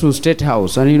close to State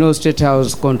House, and you know State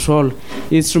House control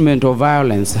instrument of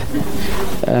violence.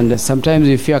 And sometimes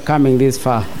you fear coming this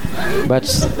far. But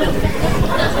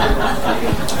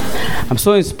I'm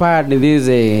so inspired in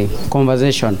this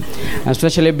conversation,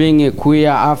 especially being a queer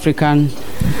African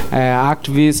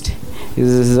activist.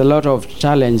 Is a lot of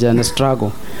challenge and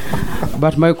struggle.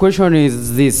 But my question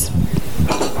is this.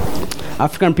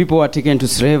 African people were taken to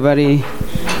slavery,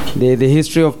 the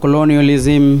history of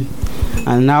colonialism,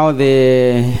 and now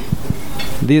this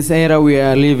era we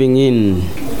are living in.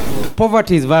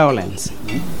 Poverty is violence.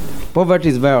 Poverty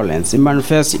is violence. It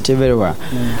manifests it everywhere.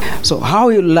 So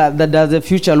how does the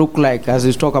future look like as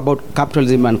we talk about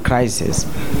capitalism and crisis?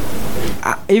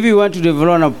 If you want to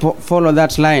develop and follow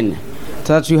that line,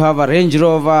 so that you have a Range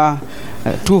Rover,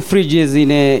 2 fridges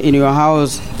in your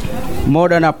house,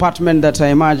 modern apartment that I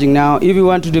imagine now, if you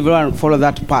want to develop and follow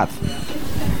that path,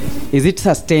 is it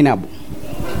sustainable?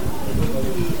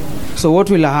 So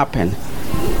what will happen?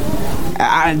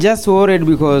 I'm just worried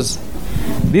because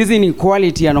this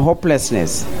inequality and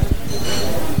hopelessness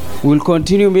will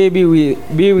continue maybe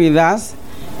be with us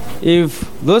if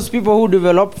those people who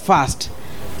develop fast,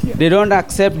 they don't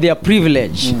accept their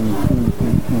privilege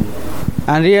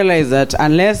and realize that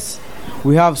unless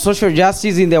we have social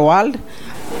justice in the world,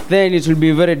 then it will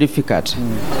be very difficult.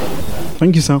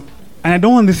 Thank you, sir. And I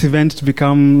don't want this event to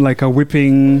become like a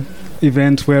whipping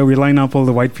event where we line up all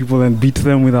the white people and beat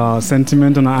them with our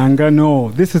sentiment and our anger.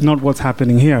 No, this is not what's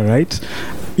happening here, right?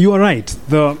 You are right.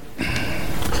 The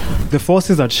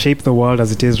forces that shape the world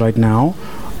as it is right now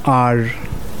are...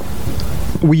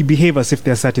 we behave as if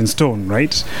they're set in stone,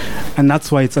 right? And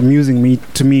that's why it's amusing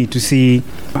to me to see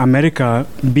America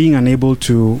being unable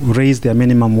to raise their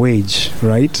minimum wage,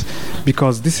 right?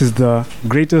 Because this is the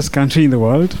greatest country in the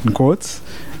world, in quotes,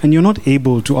 and you're not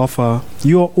able to offer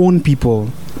your own people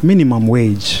minimum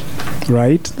wage,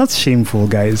 right? That's shameful,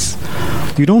 guys.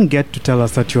 You don't get to tell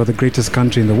us that you're the greatest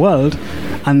country in the world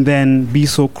and then be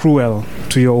so cruel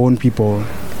to your own people.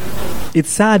 It's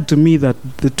sad to me that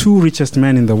the 2 richest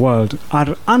men in the world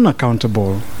are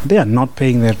unaccountable. They are not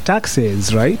paying their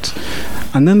taxes, right?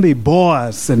 And then they bore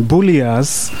us and bully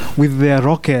us with their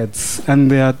rockets,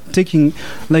 and they are taking,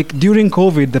 like during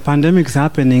COVID, the pandemic's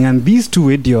happening, and these 2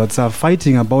 idiots are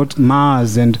fighting about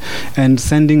Mars and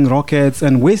sending rockets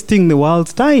and wasting the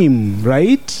world's time,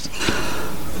 right?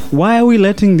 Why are we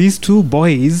letting these 2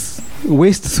 boys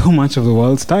waste so much of the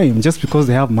world's time just because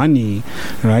they have money,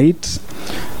 right?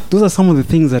 Those are some of the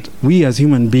things that we as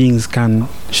human beings can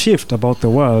shift about the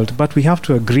world, but we have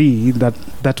to agree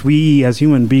that we as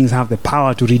human beings have the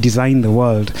power to redesign the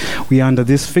world. We are under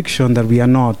this fiction that we are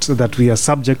not, that we are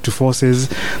subject to forces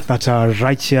that are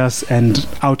righteous and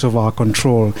out of our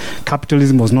control.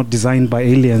 Capitalism was not designed by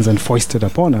aliens and foisted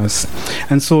upon us.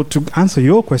 And so to answer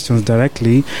your questions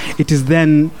directly, it is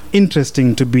then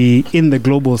interesting to be in the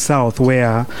global south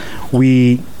where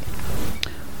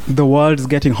the world is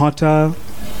getting hotter,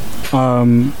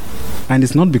 and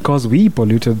it's not because we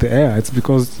polluted the air, it's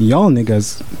because y'all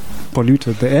niggas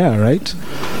polluted the air, right?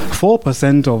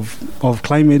 4% of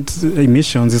climate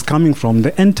emissions is coming from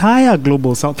the entire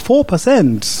global south.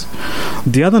 4%.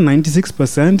 The other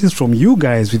 96% is from you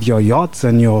guys with your yachts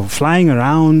and your flying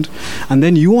around. And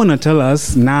then you want to tell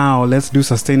us, now let's do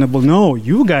sustainable. No,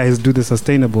 you guys do the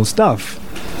sustainable stuff.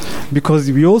 Because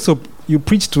you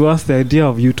preach to us the idea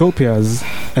of utopias,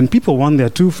 and people want their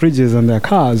 2 fridges and their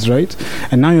cars, right?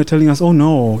 And now you're telling us, oh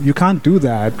no, you can't do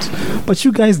that. But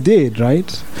you guys did,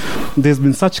 right? There's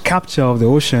been such capture of the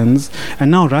oceans, and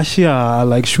now Russia are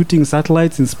like shooting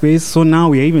satellites in space, so now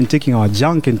we're even taking our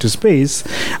junk into space.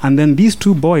 And then these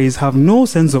 2 boys have no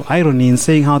sense of irony in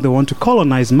saying how they want to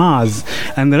colonize Mars,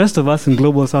 and the rest of us in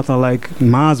global south are like,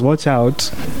 Mars, watch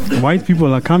out. White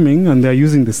people are coming and they're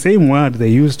using the same word they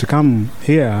used to come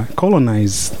here,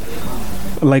 colonize.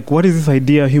 Like, what is this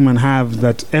idea humans have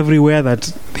that everywhere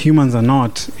that humans are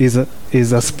not is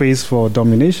a space for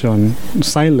domination,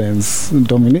 silence,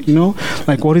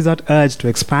 like what is that urge to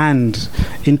expand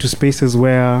into spaces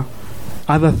where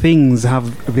other things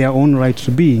have their own right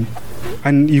to be.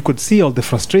 And you could see all the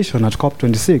frustration at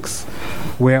COP26,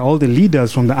 where all the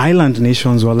leaders from the island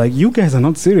nations were like, you guys are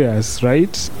not serious,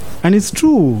 right? And it's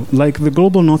true, like the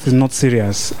global north is not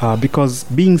serious, because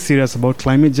being serious about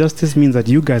climate justice means that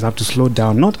you guys have to slow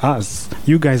down, not us.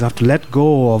 You guys have to let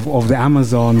go of the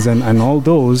Amazons and all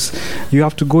those. You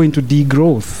have to go into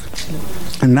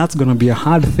degrowth. And that's going to be a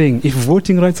hard thing. If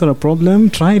voting rights are a problem,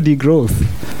 try degrowth.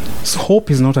 So hope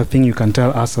is not a thing you can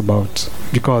tell us about,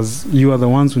 because you are the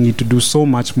ones who need to do so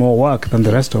much more work than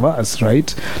the rest of us, right?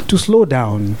 To slow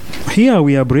down. Here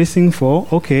we are bracing for,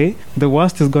 okay, the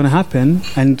worst is going to happen,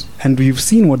 and we've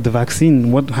seen what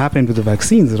happened with the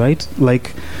vaccines, right?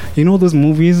 Like, you know those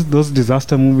movies, those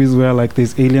disaster movies where like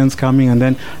there's aliens coming and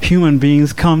then human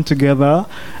beings come together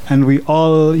and we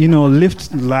all,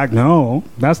 lift, like, no,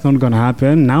 that's not going to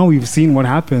happen. Now we've seen what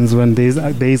happens when there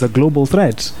is a global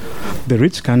threat. The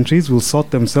rich countries will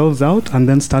sort themselves out and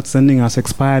then start sending us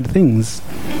expired things.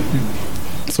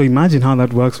 So imagine how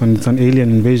that works when it's an alien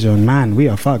invasion. Man, we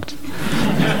are fucked.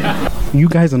 You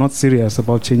guys are not serious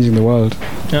about changing the world.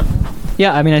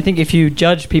 Yeah, I mean, I think if you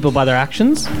judge people by their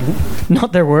actions,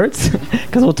 not their words,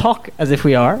 because we'll talk as if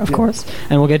we are, of course,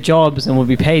 and we'll get jobs and we'll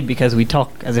be paid because we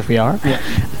talk as if we are. Yeah.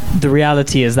 The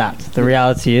reality is that. The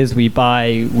reality is we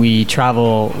buy, we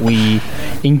travel, we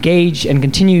engage and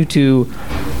continue to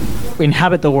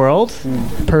inhabit the world,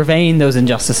 purveying those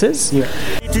injustices. Yeah.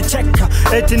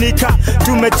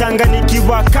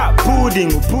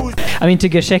 I mean, to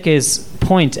Gesheke's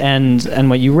point and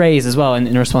what you raised as well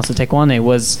in response to Tekwane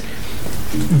was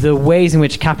the ways in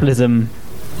which capitalism,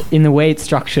 in the way it's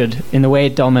structured, in the way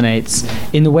it dominates,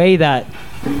 in the way that,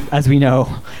 as we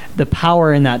know, the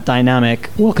power in that dynamic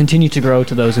will continue to grow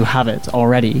to those who have it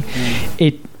already.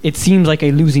 It seems like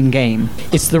a losing game.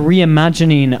 It's the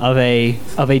reimagining of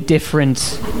a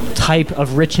different type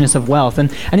of richness of wealth,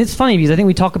 and it's funny because I think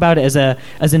we talk about it as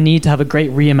a need to have a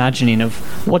great reimagining of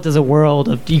what does a world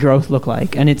of degrowth look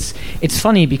like, and it's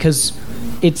funny because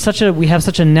we have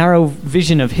such a narrow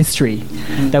vision of history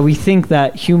that we think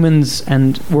that humans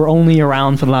were only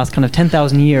around for the last kind of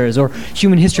 10,000 years, or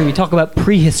human history. We talk about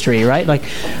prehistory, right? Like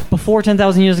before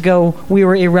 10,000 years ago, we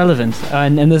were irrelevant,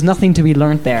 and there's nothing to be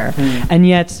learnt there. And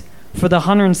yet, for the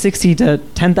 160 to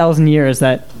 10,000 years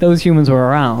that those humans were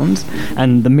around,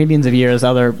 and the millions of years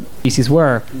other species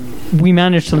were, we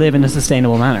managed to live in a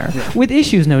sustainable manner, with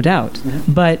issues, no doubt,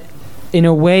 but in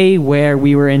a way where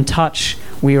we were in touch.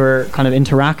 We were kind of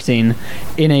interacting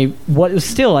in what is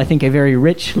still, I think, a very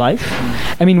rich life.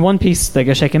 I mean, one piece that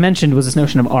Gesheke mentioned was this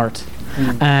notion of art.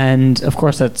 And, of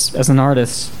course, that's, as an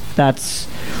artist, that's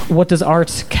what does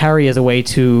art carry as a way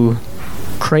to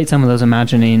create some of those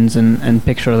imaginings and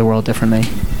picture the world differently?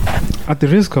 At the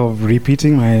risk of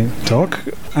repeating my talk,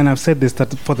 and I've said this,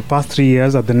 that for the past 3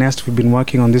 years at the Nest we've been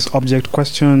working on these object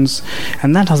questions,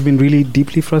 and that has been really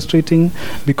deeply frustrating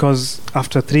because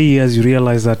after 3 years you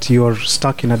realize that you're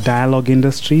stuck in a dialogue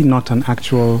industry, not an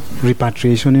actual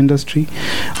repatriation industry.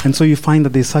 And so you find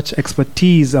that there's such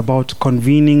expertise about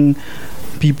convening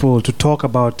people to talk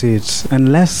about it,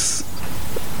 and less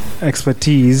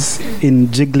expertise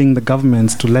in jiggling the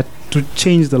governments to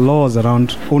change the laws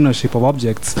around ownership of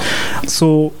objects.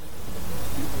 So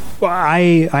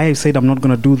I said I'm not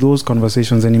going to do those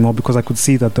conversations anymore because I could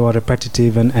see that they were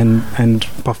repetitive and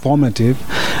performative.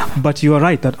 But you are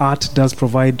right that art does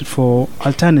provide for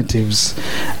alternatives,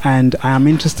 and I am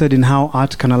interested in how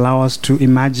art can allow us to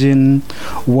imagine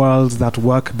worlds that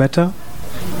work better,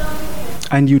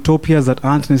 and utopias that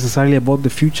aren't necessarily about the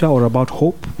future or about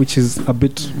hope, which is a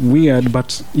bit weird,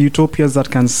 but utopias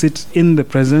that can sit in the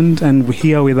present and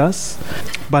here with us.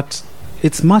 But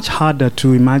it's much harder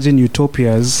to imagine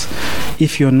utopias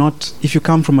if you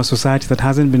come from a society that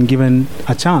hasn't been given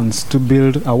a chance to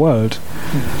build a world.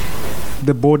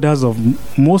 The borders of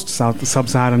most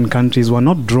sub-Saharan countries were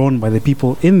not drawn by the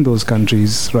people in those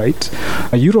countries, right?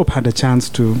 Europe had a chance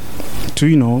to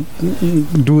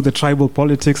do the tribal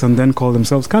politics and then call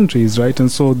themselves countries, right?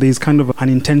 And so there's kind of an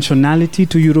intentionality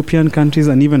to European countries,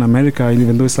 and even America,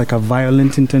 even though it's like a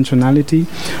violent intentionality,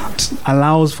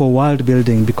 allows for world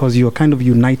building because you are kind of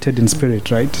united in spirit,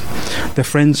 right? The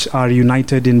French are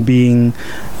united in being,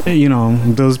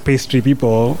 those pastry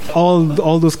people. All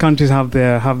those countries have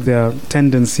their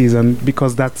tendencies, and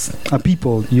because that's a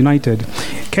people united.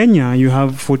 Kenya, you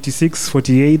have 46,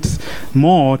 48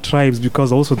 more tribes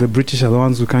because also the British are the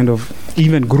ones who kind of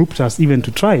even grouped us even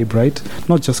to tribe, right?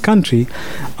 Not just country.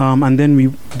 And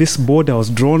then this border was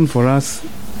drawn for us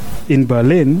in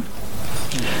Berlin,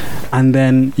 and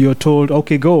then you're told,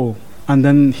 okay, go. And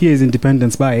then here is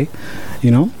independence by,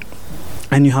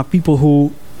 and you have people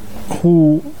who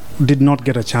did not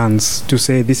get a chance to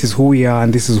say this is who we are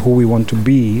and this is who we want to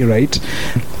be, right?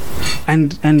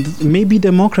 And maybe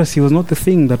democracy was not the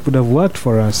thing that would have worked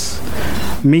for us.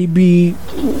 Maybe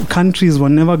countries were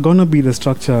never gonna be the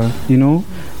structure, you know.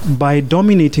 By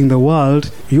dominating the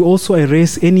world, you also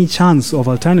erase any chance of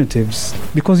alternatives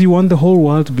because you want the whole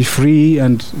world to be free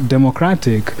and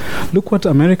democratic. Look what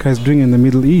America is doing in the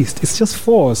Middle East. It's just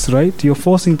force, right? You're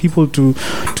forcing people to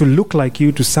look like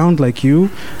you, to sound like you.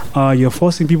 You're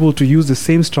forcing people to use the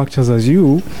same structures as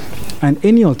you, and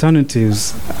any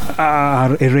alternatives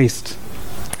are erased.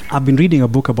 I've been reading a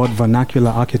book about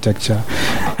vernacular architecture,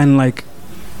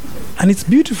 and it's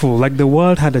beautiful. Like, the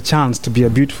world had a chance to be a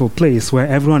beautiful place where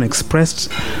everyone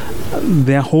expressed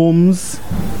their homes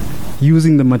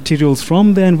using the materials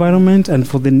from their environment and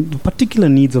for the particular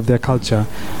needs of their culture.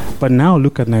 But now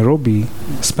look at Nairobi.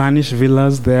 Spanish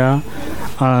villas there,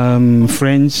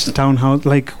 French townhouse.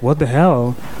 Like, what the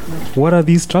hell? What are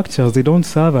these structures? They don't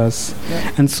serve us.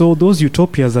 And so those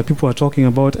utopias that people are talking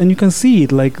about, and you can see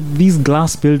it, like these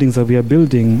glass buildings that we are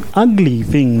building, ugly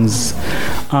things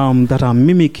that are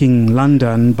mimicking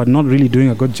London but not really doing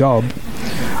a good job.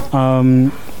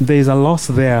 There's a loss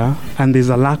there, and there's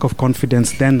a lack of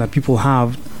confidence then that people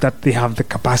have, that they have the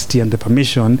capacity and the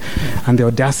permission and the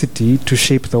audacity to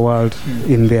shape the world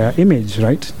in their image,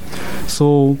 right?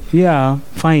 So, yeah,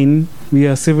 fine, we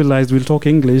are civilized, we'll talk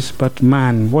English, but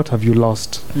man, what have you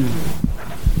lost?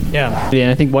 Yeah, and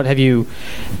I think what have you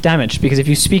damaged? Because if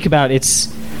you speak about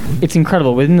it's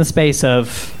incredible within the space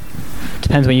of,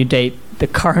 depends when you date the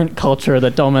current culture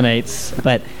that dominates,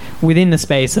 but within the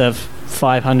space of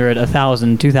 500,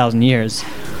 1,000, 2,000 years,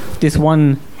 this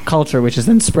one culture which has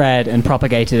then spread and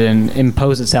propagated and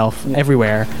imposed itself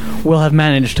everywhere will have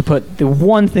managed to put the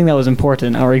one thing that was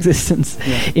important in our existence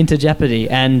into jeopardy.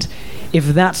 And if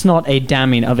that's not a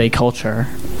damning of a culture,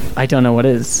 I don't know what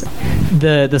is.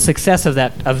 The success of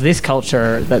this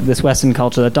culture, that this Western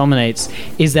culture that dominates,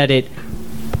 is that it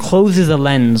closes a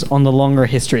lens on the longer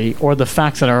history or the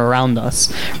facts that are around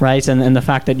us, right? And the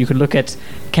fact that you could look at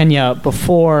Kenya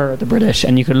before the British,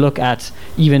 and you could look at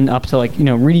even up to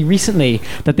really recently,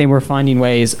 that they were finding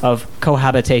ways of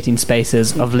cohabitating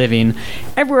spaces, of living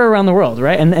everywhere around the world,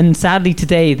 right? And sadly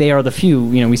today they are the few,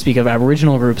 we speak of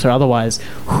Aboriginal groups or otherwise,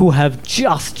 who have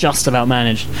just about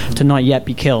managed to not yet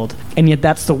be killed. And yet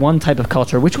that's the one type of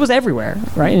culture which was everywhere,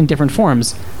 right? In different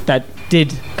forms, that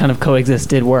did kind of coexist,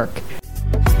 did work.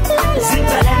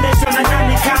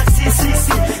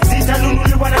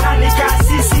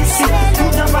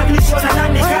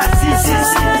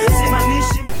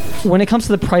 When it comes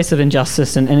to the price of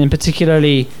injustice, and in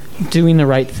particularly doing the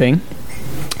right thing,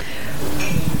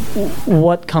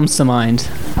 what comes to mind?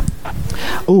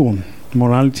 Oh,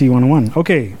 morality 101.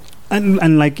 Okay.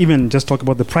 And like, even just talk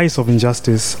about the price of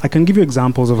injustice, I can give you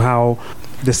examples of how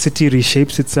the city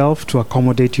reshapes itself to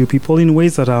accommodate you people in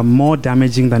ways that are more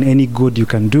damaging than any good you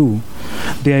can do.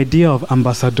 The idea of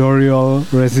ambassadorial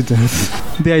residence,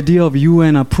 the idea of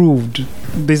UN approved.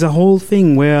 There's a whole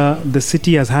thing where the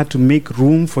city has had to make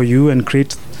room for you and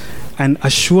create and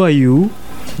assure you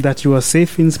that you are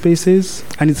safe in spaces.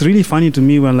 And it's really funny to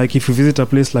me when, like, if you visit a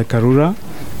place like Karura,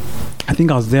 I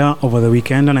think I was there over the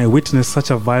weekend and I witnessed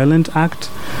such a violent act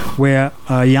where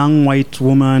a young white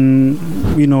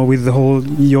woman, with the whole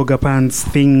yoga pants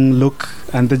thing look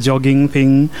and the jogging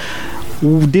thing,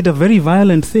 did a very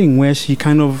violent thing where she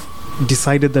kind of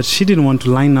decided that she didn't want to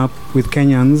line up with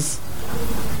Kenyans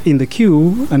in the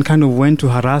queue and kind of went to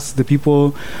harass the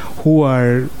people who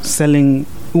are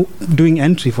doing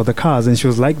entry for the cars. And she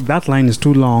was like, that line is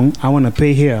too long, I want to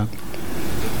pay here.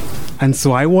 And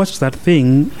so I watched that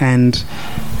thing, and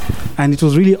it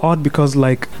was really odd because,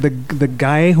 like, the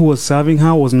guy who was serving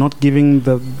her was not giving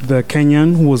the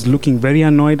Kenyan, who was looking very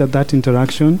annoyed at that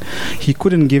interaction, he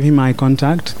couldn't give him eye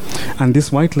contact. And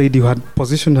this white lady who had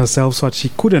positioned herself so that she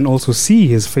couldn't also see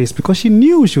his face because she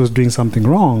knew she was doing something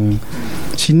wrong.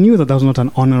 She knew that was not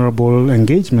an honorable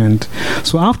engagement.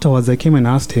 So afterwards I came and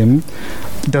asked him,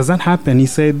 does that happen? He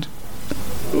said,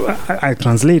 I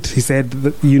translate. He said,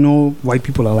 white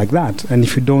people are like that, and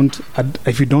if you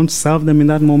don't serve them in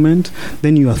that moment,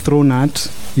 then you are thrown at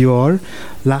your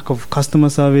lack of customer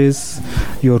service,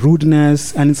 your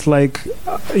rudeness, and it's like,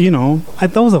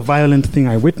 that was a violent thing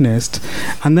I witnessed.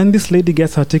 And then this lady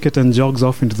gets her ticket and jogs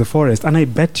off into the forest, and I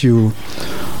bet you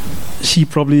she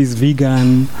probably is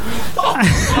vegan.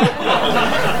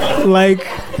 Like,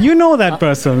 that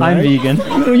person, right? I'm vegan.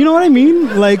 You know what I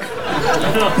mean? Like,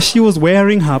 she was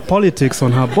wearing her politics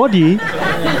on her body,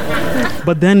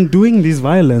 but then doing these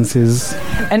violences.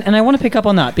 And I want to pick up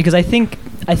on that because I think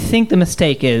the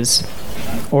mistake is,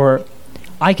 or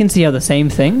I can see how the same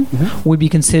thing would be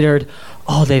considered,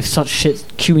 oh, they have such shit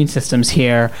queuing systems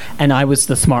here, and I was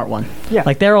the smart one. Yeah.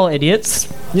 Like, they're all idiots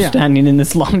Yeah. standing in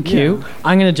this long queue. Yeah.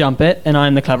 I'm going to jump it, and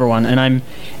I'm the clever one. And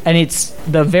it's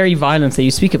the very violence that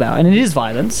you speak about, and it is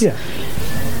violence. Yeah.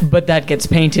 But that gets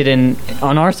painted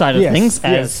on our side of Yes, things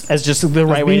yes. as just the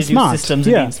right way to smart. do systems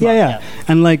Yeah, and being smart. yeah.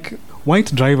 And like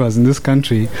white drivers in this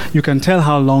country, you can tell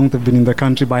how long they've been in the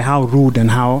country by how rude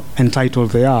and how entitled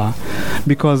they are.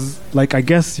 Because, like, I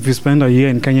guess if you spend a year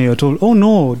in Kenya, you're told, oh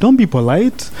no, don't be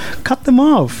polite, cut them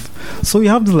off. So you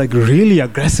have this like really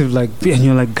aggressive, like, and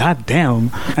you're like, god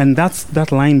damn. And that's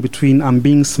that line between I'm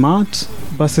being smart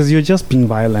versus you're just being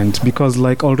violent, because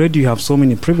like already you have so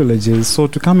many privileges. So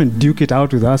to come and duke it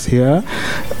out with us here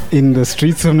in the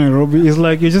streets of Nairobi is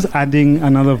like you're just adding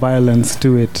another violence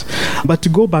to it. But to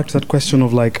go back to that question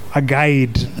of like a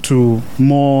guide to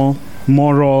more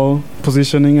moral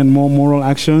positioning and more moral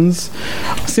actions,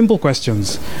 simple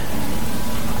questions.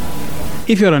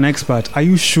 If you're an expert, are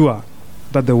you sure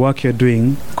that the work you're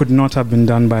doing could not have been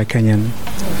done by a Kenyan?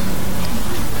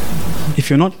 If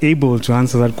you're not able to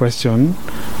answer that question,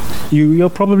 you're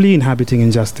probably inhabiting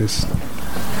injustice.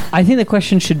 I think the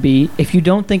question should be, if you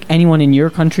don't think anyone in your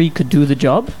country could do the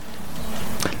job.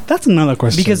 That's another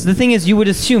question. Because the thing is, you would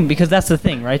assume, because that's the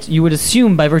thing, right? You would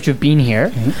assume by virtue of being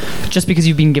here, just because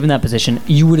you've been given that position,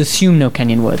 you would assume no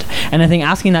Kenyan would. And I think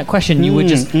asking that question, you would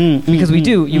just, because we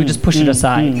do, you would just push it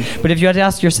aside. But if you had to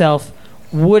ask yourself,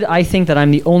 would I think that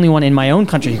I'm the only one in my own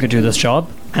country who could do this job?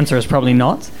 Answer is probably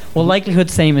not. Well, likelihood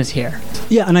same as here.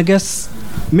 Yeah, and I guess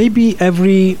maybe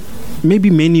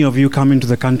many of you come into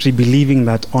the country believing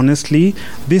that honestly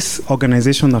this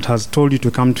organization that has told you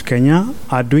to come to Kenya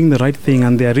are doing the right thing,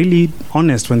 and they're really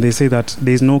honest when they say that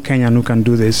there's no Kenyan who can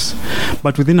do this.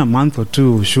 But within a month or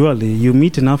two, surely you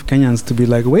meet enough Kenyans to be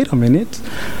like, wait a minute,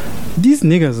 these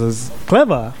niggas is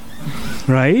clever,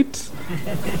 right?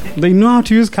 They know how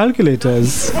to use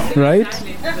calculators, right?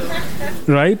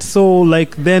 Right? So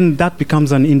like then that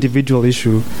becomes an individual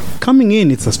issue. Coming in,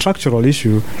 it's a structural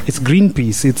issue. It's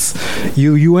Greenpeace, it's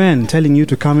UN telling you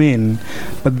to come in.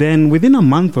 But then within a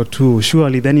month or two,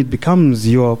 surely then it becomes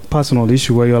your personal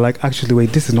issue where you're like, actually,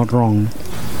 wait, this is not wrong.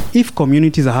 If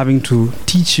communities are having to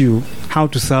teach you how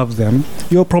to serve them,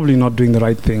 you're probably not doing the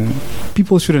right thing.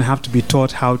 People shouldn't have to be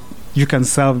taught how you can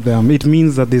serve them. It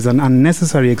means that there's an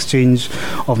unnecessary exchange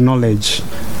of knowledge.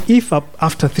 If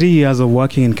after 3 years of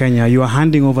working in Kenya, you are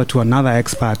handing over to another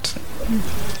expert,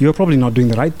 you're probably not doing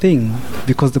the right thing,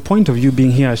 because the point of you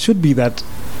being here should be that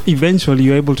eventually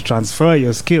you're able to transfer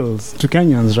your skills to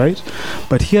Kenyans, right?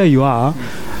 But here you are,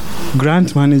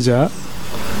 grant manager,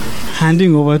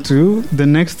 handing over to the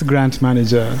next grant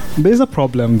manager. There's a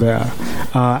problem there.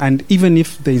 And even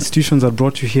if the institutions that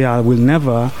brought you here will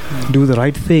never do the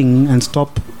right thing and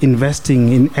stop investing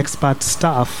in expat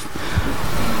staff,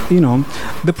 you know,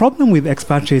 the problem with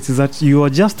expatriates is that you are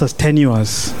just as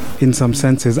tenuous in some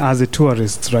senses as a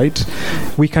tourist, right?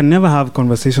 We can never have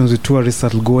conversations with tourists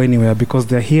that will go anywhere because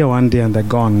they're here one day and they're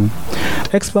gone.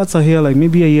 Expats are here like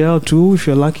maybe a year or two if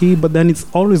you're lucky, but then we are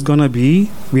always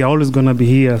gonna be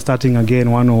here starting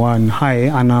again 101. Hi,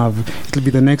 Anav. It'll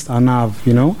be the next Anav,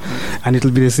 you know? And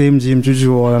it'll be the same Jim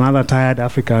Chuchu or another tired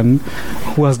African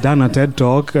who has done a TED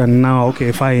talk and now,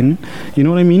 okay, fine. You know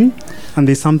what I mean? And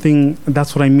there's something,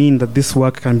 that's what I mean, that this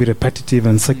work can be repetitive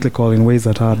and cyclical in ways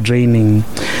that are draining.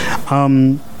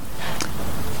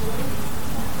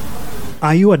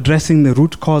 Are you addressing the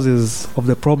root causes of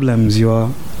the problems you're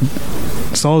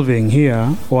solving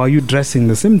here, or are you addressing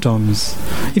the symptoms?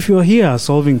 If you're here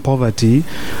solving poverty,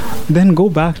 then go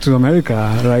back to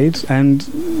America, right? And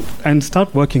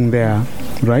start working there,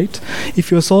 right? If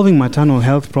you're solving maternal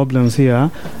health problems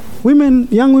here,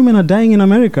 young women are dying in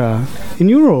America, in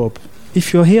Europe.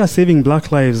 If you're here saving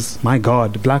black lives, my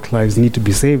God, black lives need to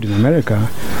be saved in America.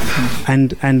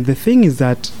 And the thing is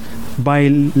that by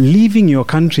leaving your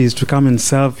countries to come and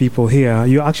serve people here,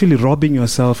 you're actually robbing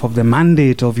yourself of the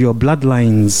mandate of your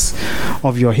bloodlines,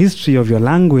 of your history, of your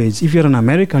language. If you're an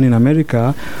American in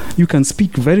America, you can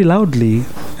speak very loudly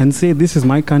and say, this is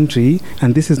my country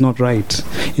and this is not right.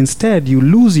 Instead, you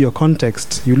lose your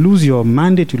context, you lose your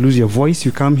mandate, you lose your voice.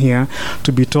 You come here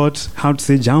to be taught how to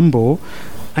say jambo,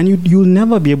 and you'll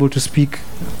never be able to speak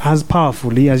as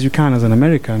powerfully as you can as an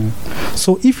American.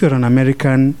 So if you're an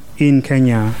American in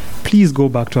Kenya, please go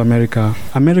back to America.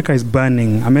 America is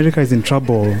burning. America is in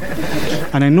trouble.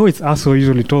 And I know it's us who are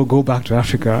usually told, go back to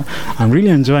Africa. I'm really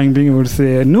enjoying being able to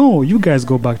say, no, you guys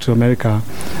go back to America.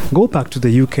 Go back to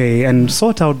the UK and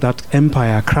sort out that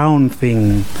empire, crown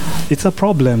thing. It's a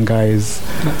problem, guys.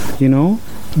 You know?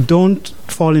 Don't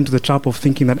fall into the trap of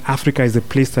thinking that Africa is a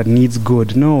place that needs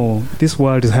good. No, this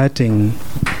world is hurting.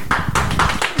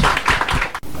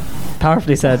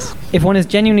 Powerfully said. If one is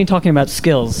genuinely talking about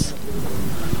skills,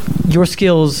 your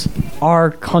skills are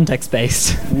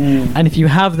context-based. And if you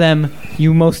have them,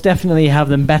 you most definitely have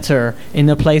them better in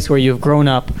the place where you've grown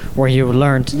up, where you've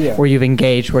learned, where you've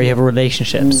engaged, where you have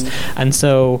relationships. And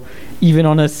so even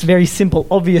on a very simple,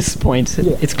 obvious point,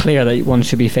 it's clear that one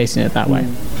should be facing it that way.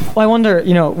 Well, I wonder,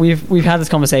 we've had this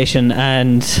conversation,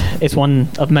 and it's one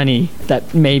of many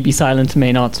that may be silent,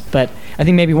 may not, but I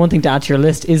think maybe one thing to add to your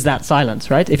list is that silence,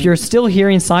 right? If you're still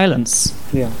hearing silence,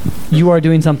 you are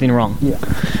doing something wrong.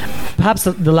 Perhaps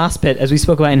the last bit, as we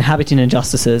spoke about inhabiting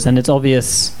injustices, and it's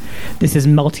obvious this is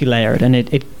multi-layered, and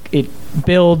it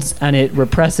builds and it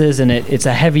represses, and it's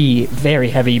a heavy, very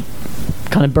heavy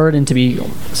kind of burden to be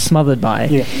smothered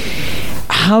by.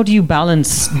 How do you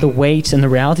balance the weight and the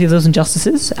reality of those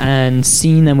injustices and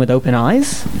seeing them with open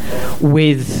eyes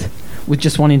with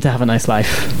just wanting to have a nice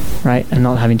life, right, and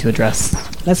not having to address?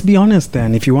 Let's be honest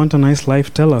then. If you want a nice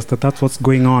life, tell us that that's what's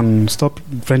going on. Stop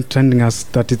pretending us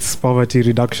that it's poverty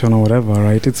reduction or whatever,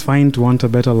 right? It's fine to want a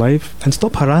better life, and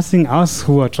stop harassing us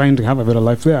who are trying to have a better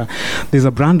life. There's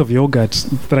a brand of yogurt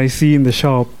that I see in the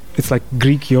shop. It's like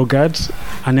Greek yogurt,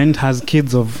 and then it has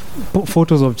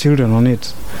photos of children on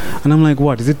it. And I'm like,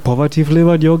 what? Is it poverty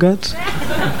flavored yogurt?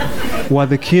 Are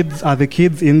the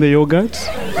kids in the yogurt?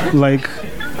 Like,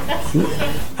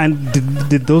 and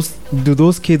do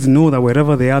those kids know that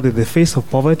wherever they are, they're the face of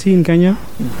poverty in Kenya?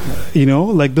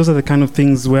 Like those are the kind of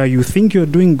things where you think you're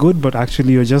doing good, but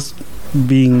actually you're just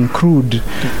being crude.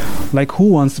 Like, who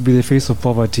wants to be the face of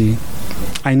poverty?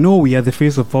 I know we are the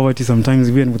face of poverty sometimes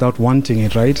even without wanting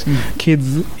it, right?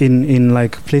 Kids in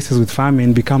like places with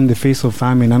famine become the face of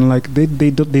famine, and like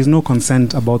there's no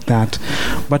consent about that.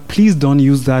 But please don't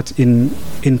use that in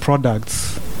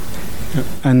products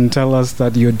and tell us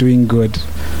that you're doing good.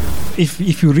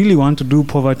 If you really want to do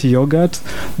poverty yogurt,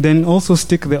 then also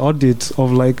stick the audit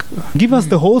of give us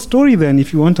the whole story then,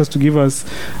 if you want us to give us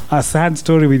a sad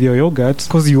story with your yogurt,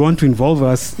 because you want to involve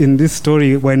us in this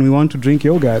story when we want to drink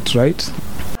yogurt, right?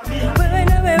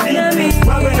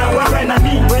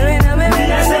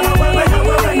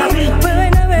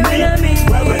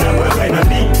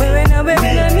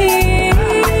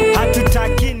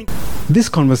 This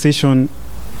conversation,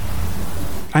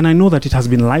 and I know that it has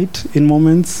been light in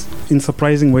moments, in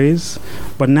surprising ways,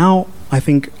 but now I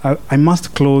think I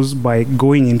must close by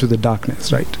going into the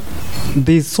darkness, right?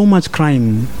 There's so much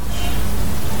crime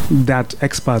that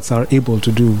experts are able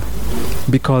to do,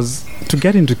 because to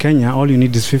get into Kenya, all you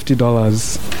need is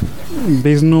 $50.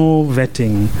 There's no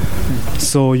vetting.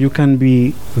 So you can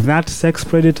be that sex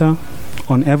predator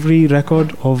on every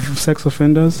record of sex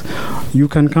offenders. You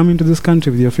can come into this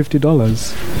country with your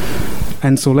 $50.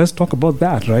 And so let's talk about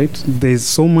that, right? There's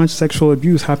so much sexual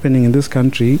abuse happening in this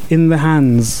country in the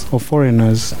hands of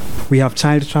foreigners. We have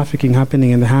child trafficking happening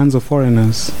in the hands of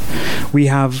foreigners. We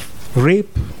have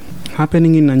rape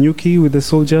happening in Nanyuki with the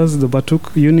soldiers, the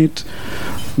Batuk unit.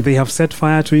 They have set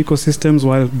fire to ecosystems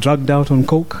while drugged out on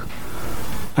coke.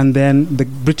 And then the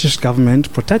British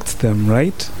government protects them,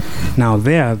 right? Now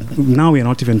we are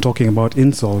not even talking about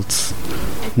insults.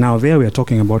 Now we are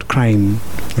talking about crime,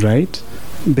 right?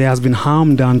 There has been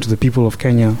harm done to the people of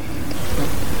Kenya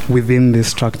within this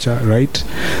structure, right?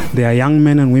 There are young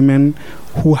men and women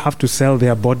who have to sell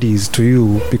their bodies to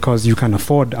you because you can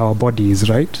afford our bodies,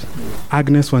 right?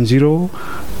 Agnes Wanjiru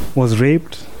was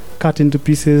raped, cut into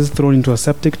pieces, thrown into a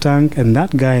septic tank, and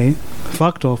that guy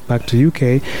fucked off back to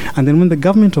UK. And then when the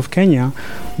government of Kenya,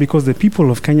 because the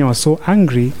people of Kenya are so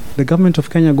angry, the government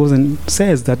of Kenya goes and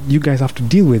says that you guys have to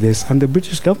deal with this, and the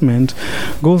British government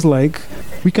goes like,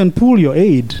 we can pool your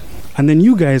aid, and then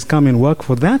you guys come and work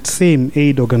for that same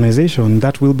aid organization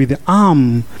that will be the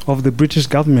arm of the British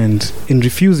government in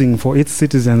refusing for its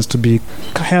citizens to be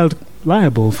held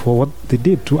liable for what they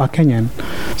did to a Kenyan.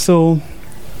 So,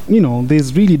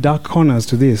 there's really dark corners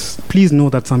to this. Please know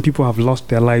that some people have lost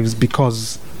their lives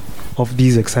because of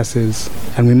these excesses,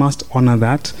 and we must honor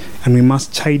that, and we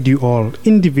must chide you all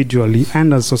individually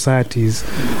and as societies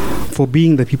for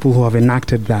being the people who have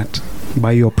enacted that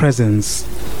by your presence.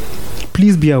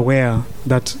 Please be aware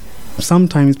that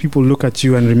sometimes people look at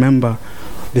you and remember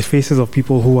the faces of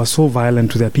people who are so violent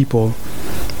to their people,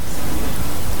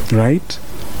 right?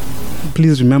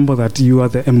 Please remember that you are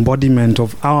the embodiment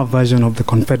of our version of the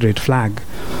Confederate flag.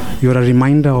 You are a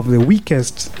reminder of the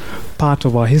weakest part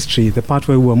of our history, the part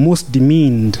where we were most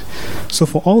demeaned. So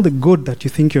for all the good that you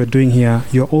think you're doing here,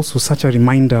 you're also such a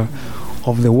reminder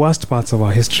of the worst parts of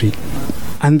our history.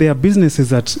 And there are businesses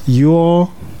that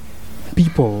your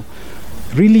people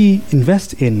really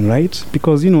invest in, right?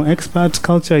 Because, expat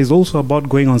culture is also about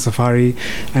going on safari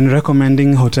and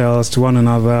recommending hotels to one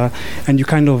another, and you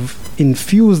kind of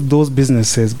infuse those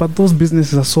businesses, but those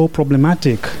businesses are so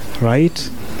problematic, right?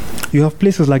 You have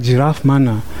places like Giraffe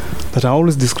Manor that are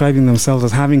always describing themselves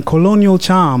as having colonial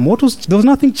charm. There was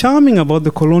nothing charming about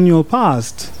the colonial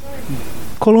past.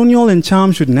 Colonial and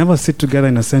charm should never sit together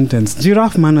in a sentence.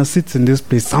 Giraffe Manor sits in this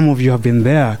place. Some of you have been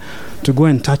there to go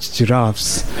and touch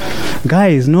giraffes.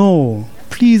 Guys, no.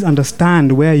 Please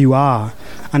understand where you are.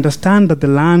 Understand that the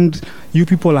land you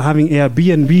people are having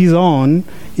Airbnbs on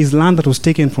is land that was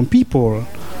taken from people.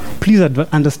 Please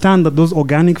understand that those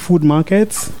organic food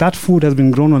markets, that food has been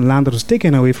grown on land that was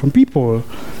taken away from people.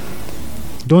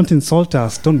 Don't insult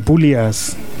us. Don't bully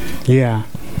us. Yeah.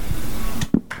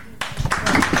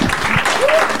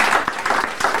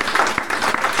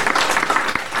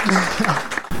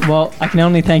 Well, I can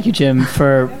only thank you, Jim,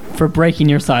 for breaking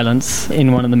your silence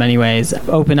in one of the many ways.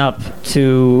 Open up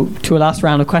to a last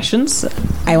round of questions.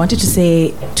 I wanted to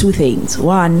say two things.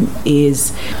 One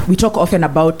is we talk often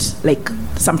about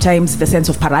sometimes the sense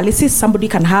of paralysis somebody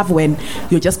can have when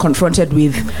you're just confronted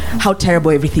with how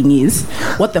terrible everything is.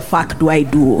 What the fuck do I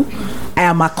do? I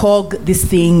am a cog. This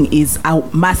thing is a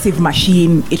massive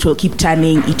machine. It will keep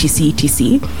turning, etc.,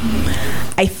 etc.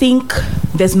 I think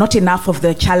there's not enough of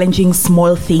the challenging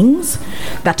small things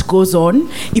that goes on,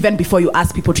 even before you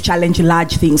ask people to challenge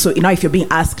large things. So, if you're being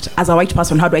asked, as a white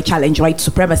person, how do I challenge white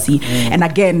supremacy? And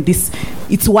again,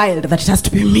 it's wild that it has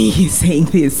to be me saying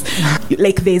this.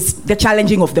 There's the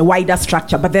challenging of the wider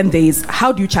structure, but then there's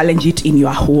how do you challenge it in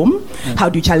your home? How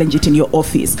do you challenge it in your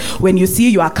office? When you see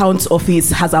your accounts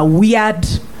office has a weird,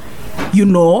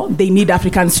 they need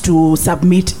Africans to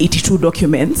submit 82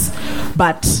 documents,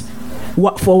 but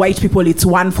for white people it's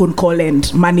one phone call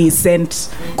and money is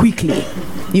sent quickly,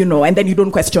 and then you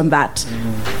don't question that.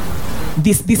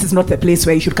 This is not the place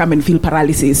where you should come and feel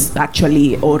paralysis,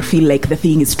 actually, or feel like the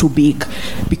thing is too big,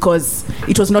 because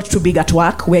it was not too big at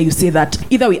work, where you say that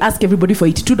either we ask everybody for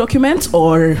 82 documents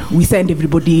or we send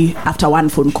everybody after one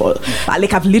phone call.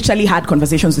 I've literally had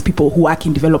conversations with people who work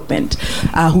in development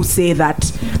who say that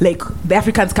the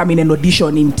Africans come in and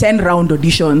audition in 10-round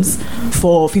auditions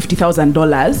for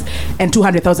 $50,000 and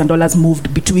 $200,000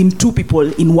 moved between two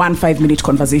people in 1 5-minute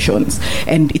conversations,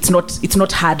 and it's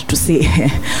not hard to say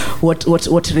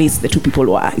what race the two people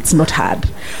were. It's not hard.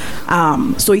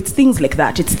 So it's things like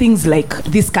that. It's things like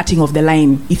this cutting of the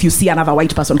line. If you see another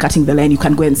white person cutting the line, you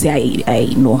can go and say, I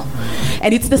know.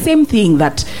 And it's the same thing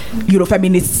that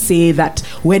feminists say, that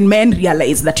when men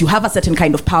realize that you have a certain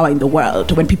kind of power in the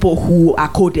world, when people who are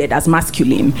coded as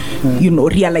masculine,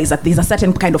 realize that there's a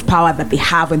certain kind of power that they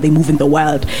have when they move in the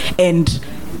world, and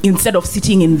instead of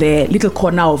sitting in the little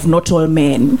corner of not all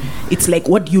men, it's like,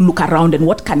 what do you look around and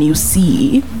what can you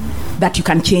see that you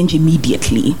can change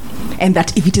immediately? And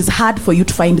that if it is hard for you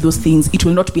to find those things, it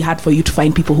will not be hard for you to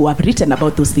find people who have written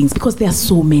about those things, because there are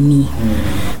so many.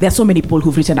 There are so many people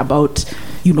who've written about,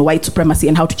 white supremacy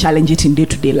and how to challenge it in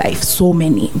day-to-day life. So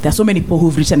many. There are so many people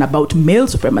who've written about male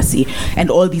supremacy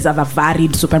and all these other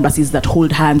varied supremacies that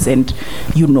hold hands and,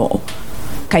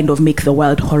 kind of make the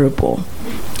world horrible.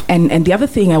 And the other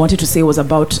thing I wanted to say was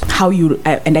about how you,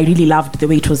 and I really loved the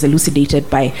way it was elucidated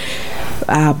by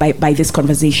this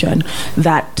conversation,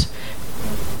 that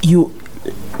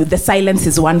the silence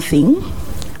is one thing.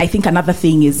 I think another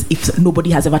thing is if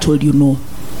nobody has ever told you no.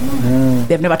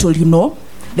 They've never told you no.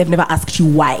 They've never asked you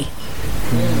why.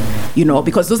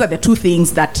 Because those are the two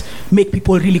things that make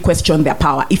people really question their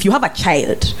power. If you have a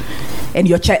child and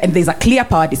and there's a clear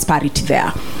power disparity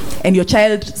there, and your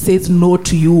child says no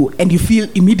to you, and you feel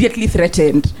immediately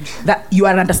threatened, that you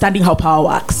are understanding how power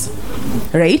works,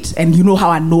 right? And you know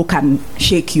how a no can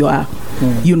shake your,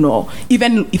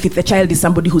 even if the child is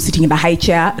somebody who's sitting in a high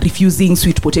chair refusing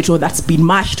sweet potato that's been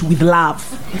mashed with love.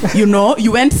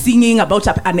 You went singing about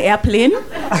an airplane,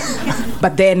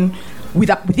 but then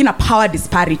within a power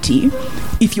disparity,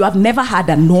 if you have never had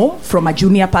a no from a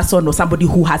junior person or somebody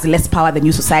who has less power than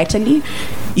you societally,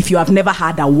 if you have never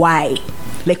had a why,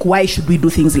 why should we do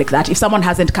things like that? If someone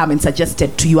hasn't come and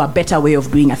suggested to you a better way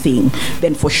of doing a thing,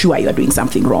 then for sure you are doing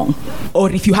something wrong. Or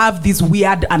if you have these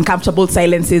weird, uncomfortable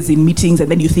silences in meetings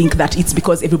and then you think that it's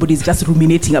because everybody's just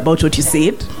ruminating about what you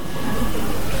said,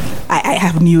 I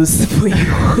have news for you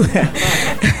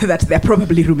that they're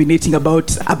probably ruminating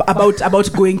about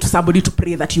going to somebody to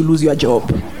pray that you lose your job.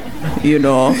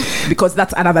 Because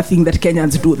that's another thing that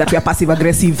Kenyans do, that we are passive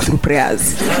aggressive through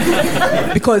prayers.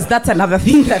 Because that's another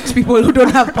thing that people who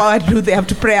don't have power do. They have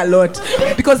to pray a lot,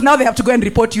 because now they have to go and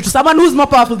report you to someone who's more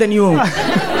powerful than you.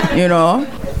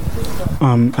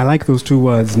 I like those two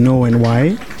words, no and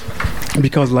why,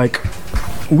 because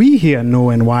we hear no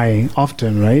and why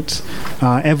often, right?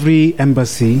 Every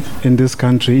embassy in this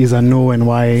country is a no and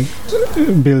why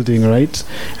building, right?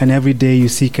 And every day you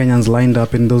see Kenyans lined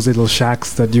up in those little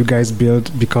shacks that you guys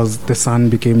built because the sun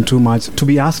became too much, to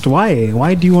be asked why.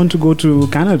 Why do you want to go to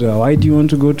Canada? Why do you want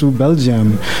to go to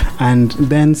Belgium? And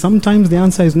then sometimes the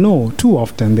answer is no. Too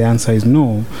often the answer is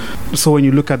no. So when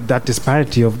you look at that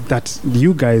disparity of that,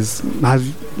 you guys,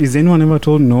 is anyone ever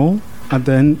told no at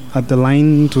the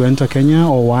line to enter Kenya,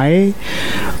 or why?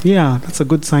 Yeah, that's a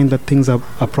good sign that things are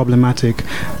problematic.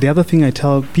 The other thing I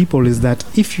tell people is that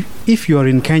if you are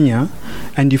in Kenya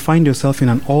and you find yourself in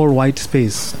an all-white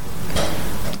space,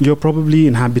 you're probably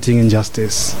inhabiting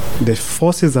injustice. The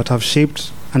forces that have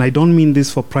shaped, and I don't mean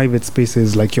this for private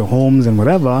spaces like your homes and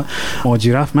whatever, or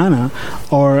Giraffe Manor,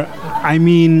 or I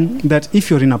mean that if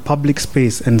you're in a public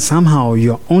space and somehow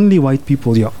you're only white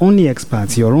people, you're only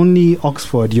expats, you're only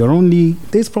Oxford,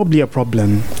 there's probably a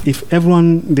problem. If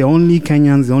the only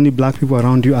Kenyans, the only black people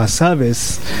around you are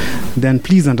service, then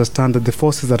please understand that the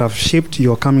forces that have shaped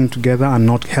your coming together are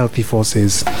not healthy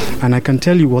forces. And I can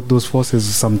tell you what those forces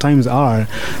sometimes are.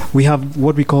 We have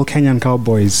what we call Kenyan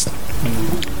cowboys.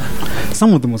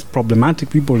 Some of the most problematic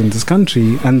people in this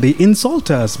country, and they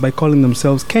insult us by calling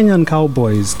themselves Kenyan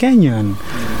cowboys. Kenyan.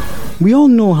 We all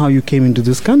know how you came into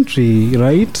this country,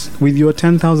 right? With your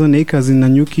 10,000 acres in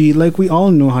Nanyuki, like we all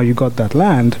know how you got that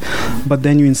land. But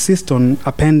then you insist on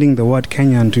appending the word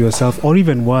Kenyan to yourself, or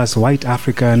even worse, white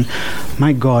African.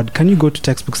 My God, can you go to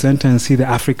Textbook Center and see the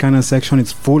Africana section?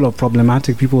 It's full of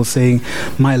problematic people saying,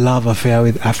 my love affair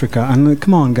with Africa. And like,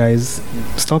 come on, guys,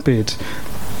 stop it.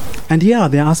 And yeah,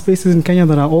 there are spaces in Kenya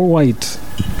that are all white.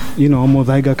 You know,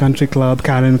 Muthaiga Country Club,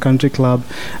 Karen Country Club,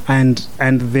 and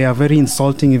there are very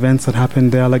insulting events that happen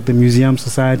there, like the Museum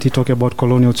Society talking about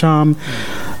colonial charm.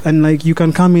 And like you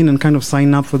can come in and kind of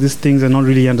sign up for these things and not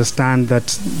really understand that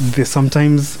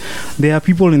sometimes there are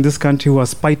people in this country who are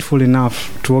spiteful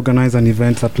enough to organize an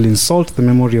event that will insult the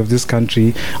memory of this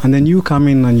country, and then you come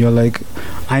in and you're like,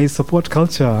 I support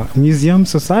culture, Museum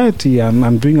Society,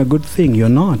 I'm doing a good thing. You're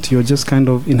not. You're just kind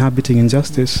of inhabiting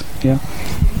injustice. Yeah.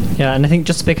 Yeah, and I think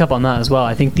just to pick up on that as well,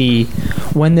 I think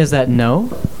when there's that no,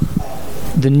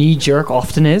 the knee jerk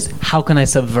often is, how can I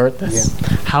subvert this?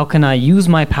 Yeah. How can I use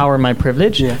my power and my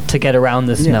privilege to get around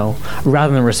this no,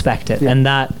 rather than respect it? Yeah. And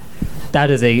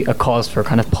that is a cause for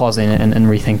kind of pausing and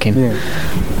rethinking.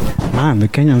 Yeah. Man, the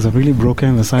Kenyans have really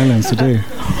broken the silence today.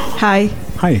 Hi.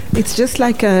 Hi. It's just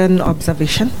like an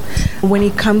observation. When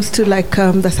it comes to like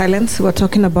the silence we're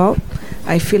talking about,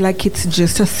 I feel like it's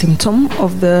just a symptom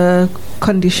of the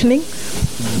conditioning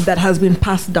that has been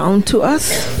passed down to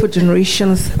us for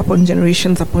generations upon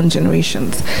generations upon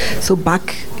generations. So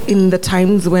back in the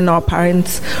times when our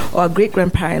parents or our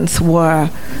great-grandparents were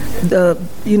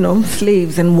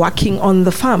slaves and working on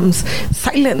the farms,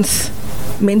 silence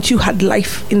meant you had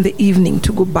life in the evening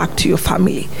to go back to your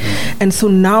family. And so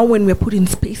now when we're put in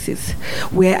spaces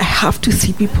where I have to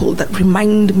see people that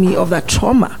remind me of that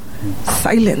trauma,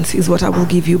 silence is what I will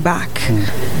give you back.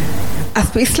 A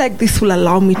space like this will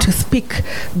allow me to speak,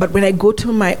 but when I go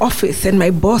to my office and my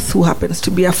boss, who happens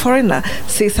to be a foreigner,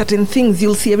 says certain things,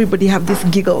 you'll see everybody have this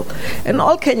giggle. And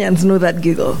all Kenyans know that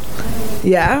giggle.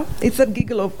 Yeah? It's that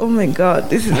giggle of, oh my God,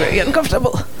 this is very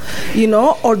uncomfortable.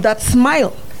 Or that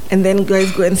smile. And then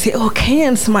guys go and say, oh,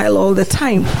 Kenyans smile all the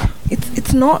time.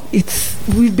 It's not.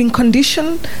 We've been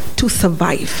conditioned to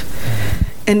survive.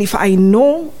 And if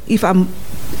I'm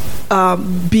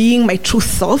being my true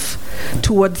self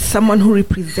towards someone who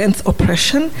represents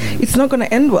oppression, it's not going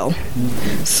to end well.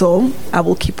 So I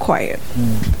will keep quiet.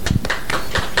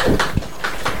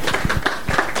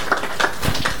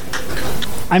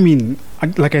 I mean,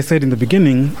 like I said in the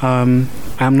beginning,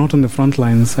 I'm not on the front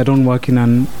lines. I don't work in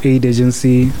an aid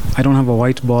agency. I don't have a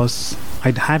white boss.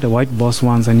 I'd had a white boss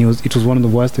once, and it was one of the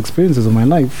worst experiences of my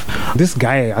life. This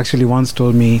guy actually once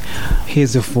told me,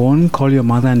 here's your phone, call your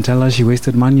mother and tell her she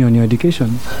wasted money on your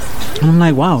education. And I'm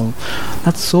like, wow,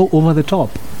 that's so over the top.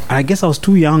 I guess I was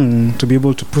too young to be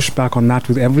able to push back on that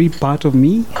with every part of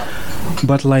me.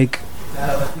 But like,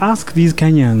 ask these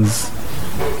Kenyans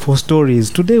for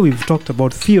stories. Today we've talked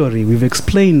about theory, we've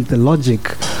explained the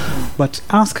logic. But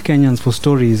ask Kenyans for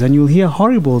stories and you'll hear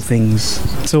horrible things.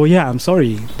 So yeah, I'm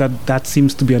sorry that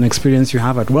seems to be an experience you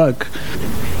have at work.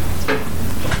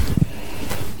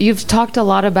 You've talked a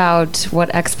lot about what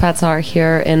expats are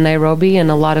here in Nairobi, and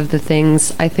a lot of the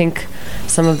things I think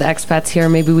some of the expats here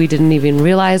maybe we didn't even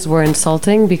realize were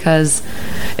insulting because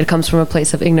it comes from a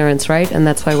place of ignorance, right? And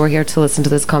that's why we're here to listen to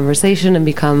this conversation and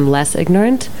become less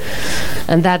ignorant.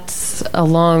 And that's a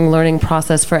long learning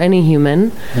process for any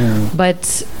human. Yeah.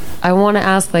 But I want to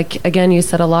ask, like, again, you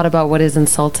said a lot about what is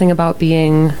insulting about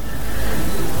being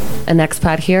an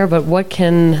expat here, but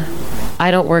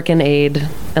I don't work in aid,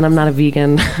 and I'm not a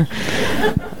vegan,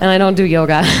 and I don't do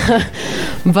yoga,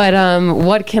 but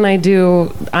what can I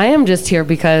do? I am just here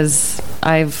because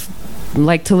I've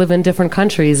like to live in different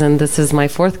countries, and this is my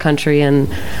 4th country, and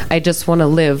I just want to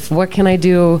live. What can I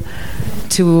do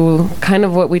to kind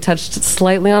of what we touched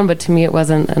slightly on, but to me it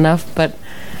wasn't enough, but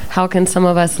how can some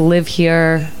of us live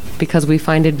here because we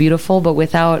find it beautiful, but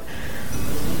without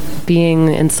being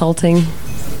insulting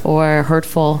or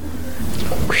hurtful?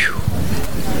 Whew.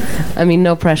 I mean,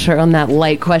 no pressure on that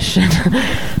light question.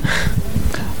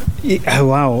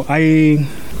 Wow.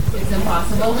 It's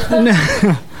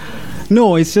impossible.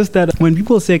 No, it's just that when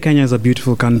people say Kenya is a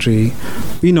beautiful country,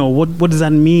 what does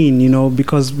that mean?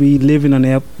 Because we live in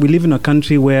a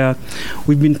country where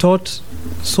we've been taught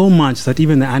so much that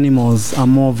even the animals are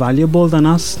more valuable than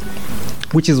us,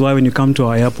 which is why when you come to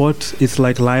our airport, it's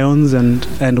like lions and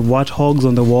warthogs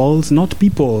on the walls, not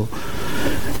people.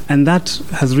 And that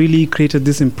has really created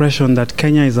this impression that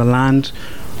Kenya is a land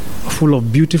full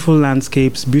of beautiful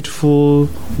landscapes, beautiful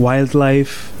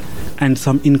wildlife, and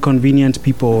some inconvenient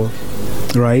people,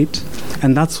 right?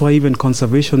 And that's why even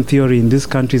conservation theory in this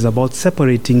country is about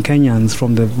separating Kenyans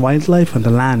from the wildlife and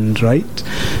the land, right?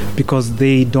 Because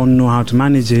they don't know how to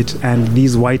manage it, and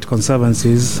these white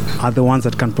conservancies are the ones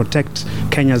that can protect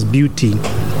Kenya's beauty.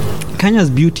 Kenya's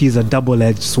beauty is a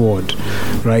double-edged sword,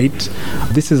 right?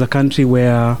 This is a country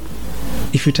where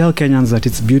if you tell Kenyans that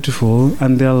it's beautiful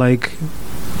and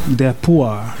they're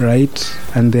poor, right?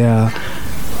 And they're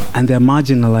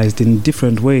marginalized in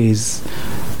different ways,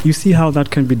 you see how that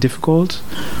can be difficult.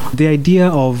 The idea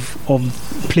of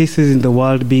places in the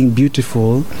world being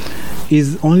beautiful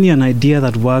is only an idea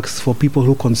that works for people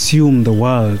who consume the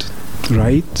world,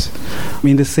 right?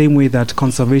 In the same way that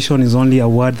conservation is only a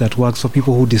word that works for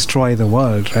people who destroy the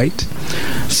world, right?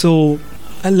 So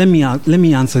let me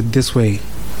answer it this way.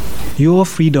 Your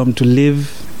freedom to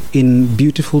live in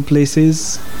beautiful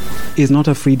places is not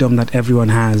a freedom that everyone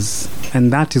has,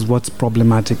 and that is what's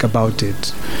problematic about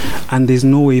it. And there's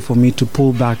no way for me to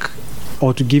pull back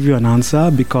or to give you an answer,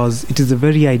 because it is the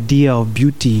very idea of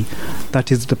beauty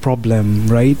that is the problem,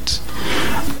 right?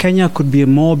 Kenya could be a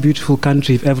more beautiful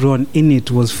country if everyone in it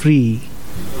was free.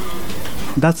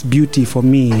 That's beauty for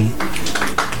me.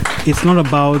 It's not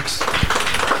about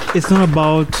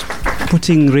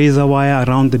putting razor wire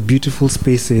around the beautiful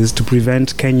spaces to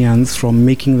prevent Kenyans from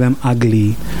making them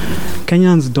ugly.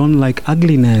 Kenyans don't like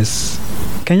ugliness.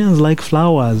 Kenyans like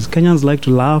flowers. Kenyans like to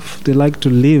laugh. They like to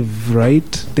live, right?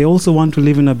 They also want to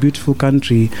live in a beautiful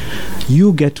country.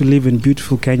 You get to live in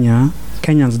beautiful Kenya.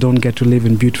 Kenyans don't get to live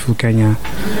in beautiful Kenya.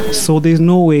 So there's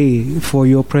no way for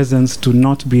your presence to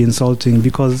not be insulting,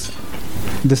 because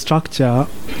the structure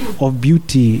of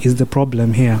beauty is the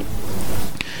problem here.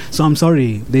 So I'm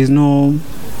sorry, there's no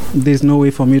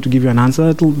way for me to give you an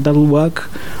answer that'll work.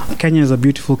 Kenya is a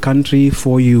beautiful country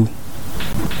for you.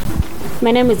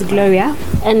 My name is Gloria,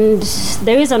 and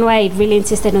the reason why I really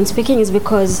insisted on speaking is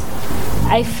because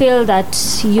I feel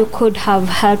that you could have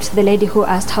helped the lady who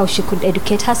asked how she could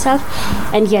educate herself.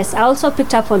 And yes, I also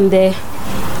picked up on I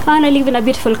want to live in a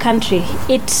beautiful country.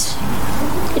 It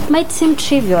might seem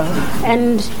trivial,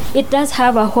 and it does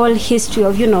have a whole history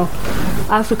of,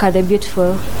 Africa the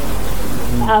beautiful.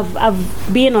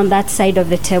 I've been on that side of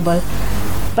the table.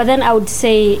 But then I would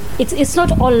say it's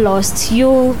not all lost.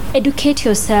 You educate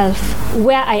yourself.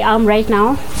 Where I am right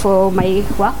now for my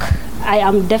work, I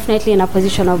am definitely in a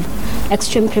position of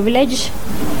extreme privilege,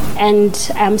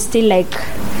 and I'm still like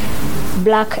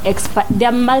black expat. There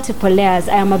are multiple layers.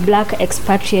 I am a black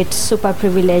expatriate, super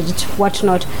privileged,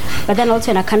 whatnot. But then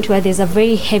also in a country where there's a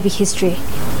very heavy history,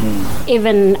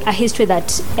 even a history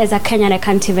that as a Kenyan I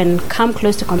can't even come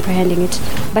close to comprehending it.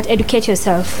 But educate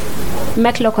yourself,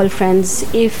 make local friends.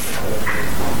 If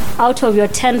out of your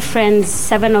 10 friends,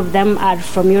 7 of them are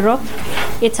from Europe,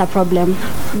 it's a problem.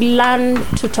 Learn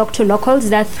to talk to locals.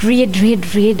 That read.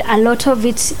 A lot of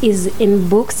it is in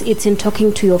books. It's in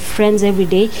talking to your friends every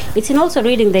day. It's in also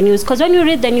reading the news. Because when you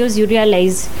read the news, you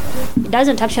realize it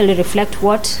doesn't actually reflect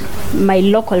what my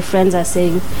local friends are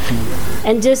saying.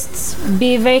 And just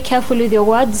be very careful with your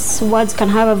words. Words can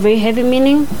have a very heavy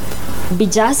meaning. Be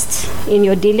just in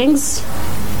your dealings.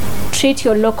 Treat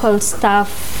your local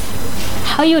staff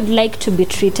how you'd like to be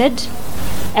treated.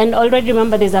 And already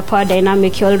remember, there's a power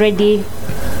dynamic. You're already,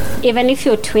 even if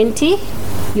you're 20,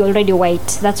 you're already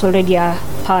white. That's already a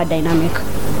power dynamic.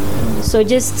 So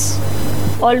just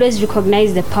always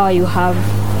recognize the power you have.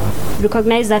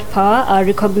 recognize that power, or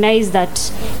recognize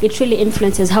that it really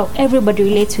influences how everybody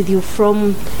relates with you,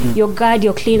 from your guard,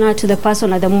 your cleaner, to the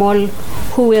person at the mall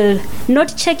who will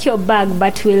not check your bag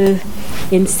but will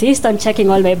insist on checking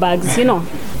all my bags.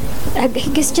 I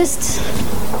guess just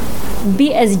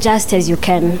be as just as you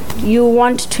can. You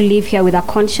want to live here with a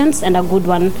conscience, and a good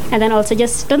one. And then also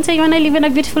just don't say you want to live in a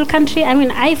beautiful country. I mean,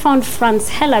 I found France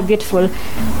hella beautiful.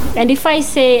 And if I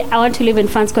say I want to live in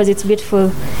France because it's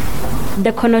beautiful,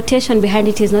 the connotation behind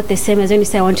it is not the same as when you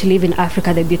say I want to live in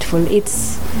Africa, the beautiful.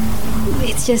 It's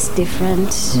just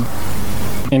different.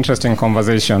 Interesting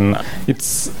conversation.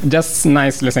 It's just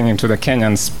nice listening to the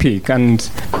Kenyans speak, and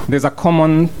there's a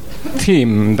common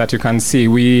theme that you can see.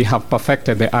 We have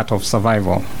perfected the art of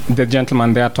survival. The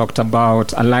gentleman there talked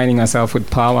about aligning yourself with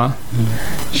power.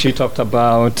 She talked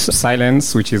about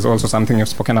silence, which is also something you've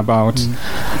spoken about.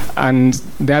 And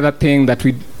the other thing that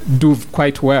we do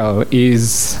quite well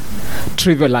is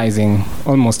trivializing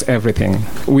almost everything.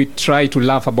 We try to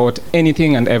laugh about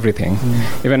anything and everything.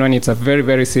 Even when it's a very,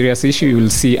 very serious issue, you will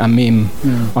see a meme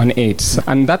on it.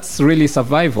 And that's really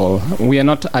survival. We are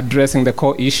not addressing the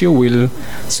core issue. We'll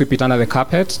sweep it under the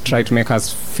carpet, try to make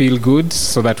us feel good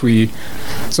so that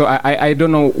I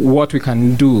don't know what we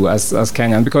can do as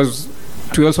Kenyans, because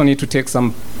we also need to take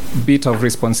some bit of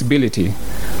responsibility.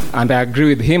 And I agree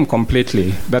with him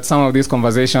completely that some of these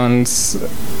conversations,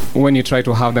 when you try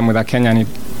to have them with a Kenyan,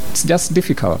 it's just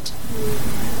difficult.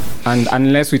 And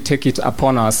unless we take it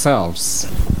upon ourselves.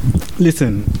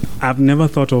 Listen, I've never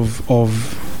thought of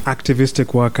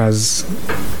activistic work as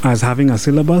having a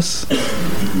syllabus.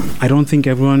 I don't think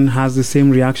everyone has the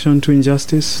same reaction to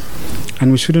injustice.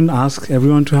 And we shouldn't ask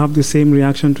everyone to have the same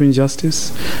reaction to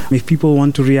injustice. If people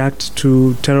want to react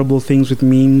to terrible things with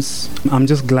memes, I'm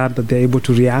just glad that they're able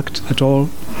to react at all.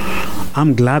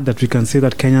 I'm glad that we can say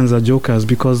that Kenyans are jokers,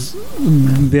 because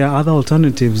there are other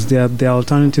alternatives. There are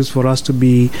alternatives for us to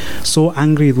be so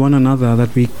angry with one another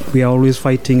that we are always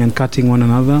fighting and cutting one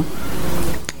another.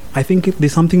 I think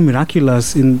there's something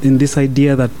miraculous in this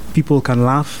idea that people can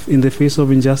laugh in the face of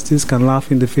injustice, can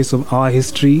laugh in the face of our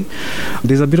history.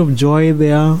 There's a bit of joy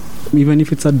there, even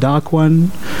if it's a dark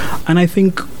one. And I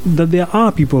think that there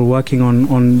are people working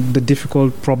on the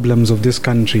difficult problems of this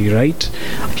country, right?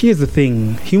 Here's the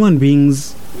thing. Human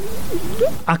beings,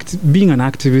 being an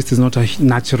activist is not a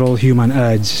natural human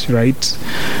urge, right?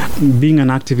 Being an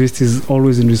activist is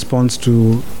always in response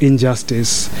to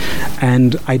injustice.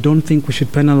 And I don't think we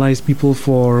should penalize people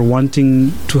for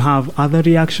wanting to have other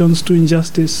reactions to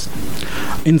injustice.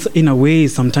 In a way,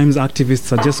 sometimes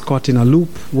activists are just caught in a loop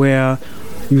where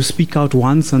you speak out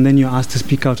once and then you're asked to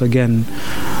speak out again.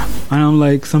 And I'm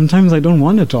like, sometimes I don't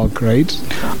want to talk, right?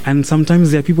 And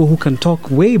sometimes there are people who can talk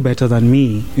way better than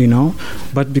me,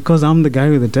 But because I'm the guy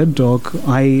with the TED Talk,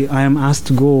 I am asked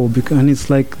to go. And it's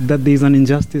like that there's an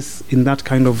injustice in that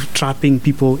kind of trapping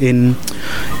people in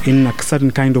a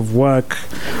certain kind of work.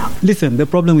 Listen, the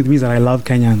problem with me is that I love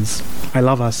Kenyans. I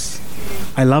love us.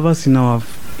 I love us in our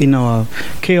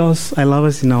chaos. I love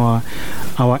us in our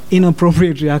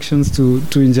inappropriate reactions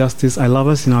to injustice. I love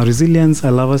us in our resilience. I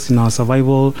love us in our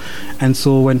survival. And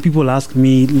so when people ask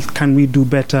me, can we do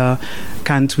better?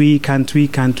 Can't we?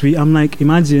 I'm like,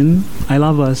 imagine, I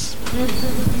love us.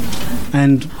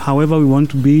 And however we want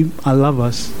to be, I love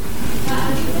us.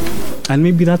 And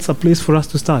maybe that's a place for us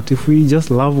to start. If we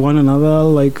just love one another,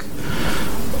 like,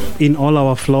 in all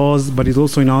our flaws, but it's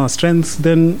also in our strengths,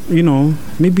 then,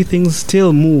 maybe things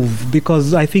still move.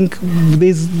 Because I think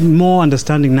there's more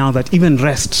understanding now that even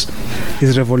rest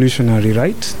is revolutionary,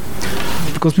 right?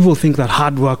 Because people think that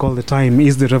hard work all the time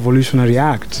is the revolutionary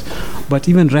act. But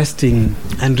even resting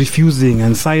and refusing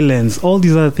and silence, all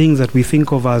these other things that we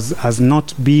think of as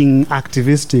not being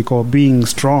activistic or being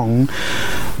strong,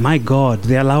 my God,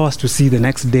 they allow us to see the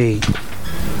next day.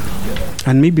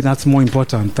 And maybe that's more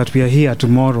important, that we are here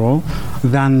tomorrow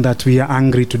than that we are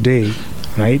angry today,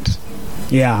 right?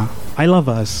 Yeah, I love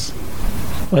us.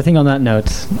 Well, I think on that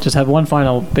note, just have one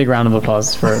final big round of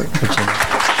applause for Jim.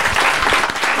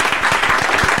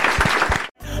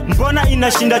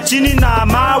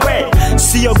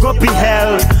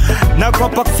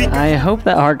 I hope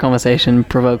that hard conversation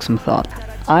provoked some thought.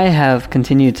 I have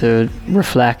continued to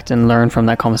reflect and learn from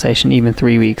that conversation even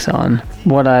 3 weeks on.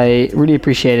 What I really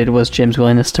appreciated was Jim's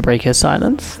willingness to break his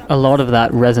silence. A lot of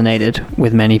that resonated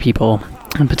with many people,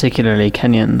 and particularly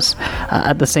Kenyans.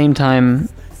 At the same time,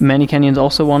 many Kenyans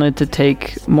also wanted to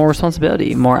take more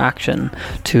responsibility, more action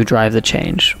to drive the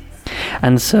change.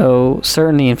 And so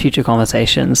certainly in future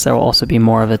conversations, there will also be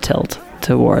more of a tilt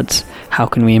towards how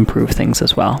can we improve things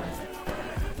as well.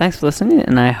 Thanks for listening,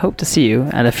 and I hope to see you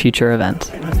at a future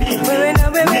event.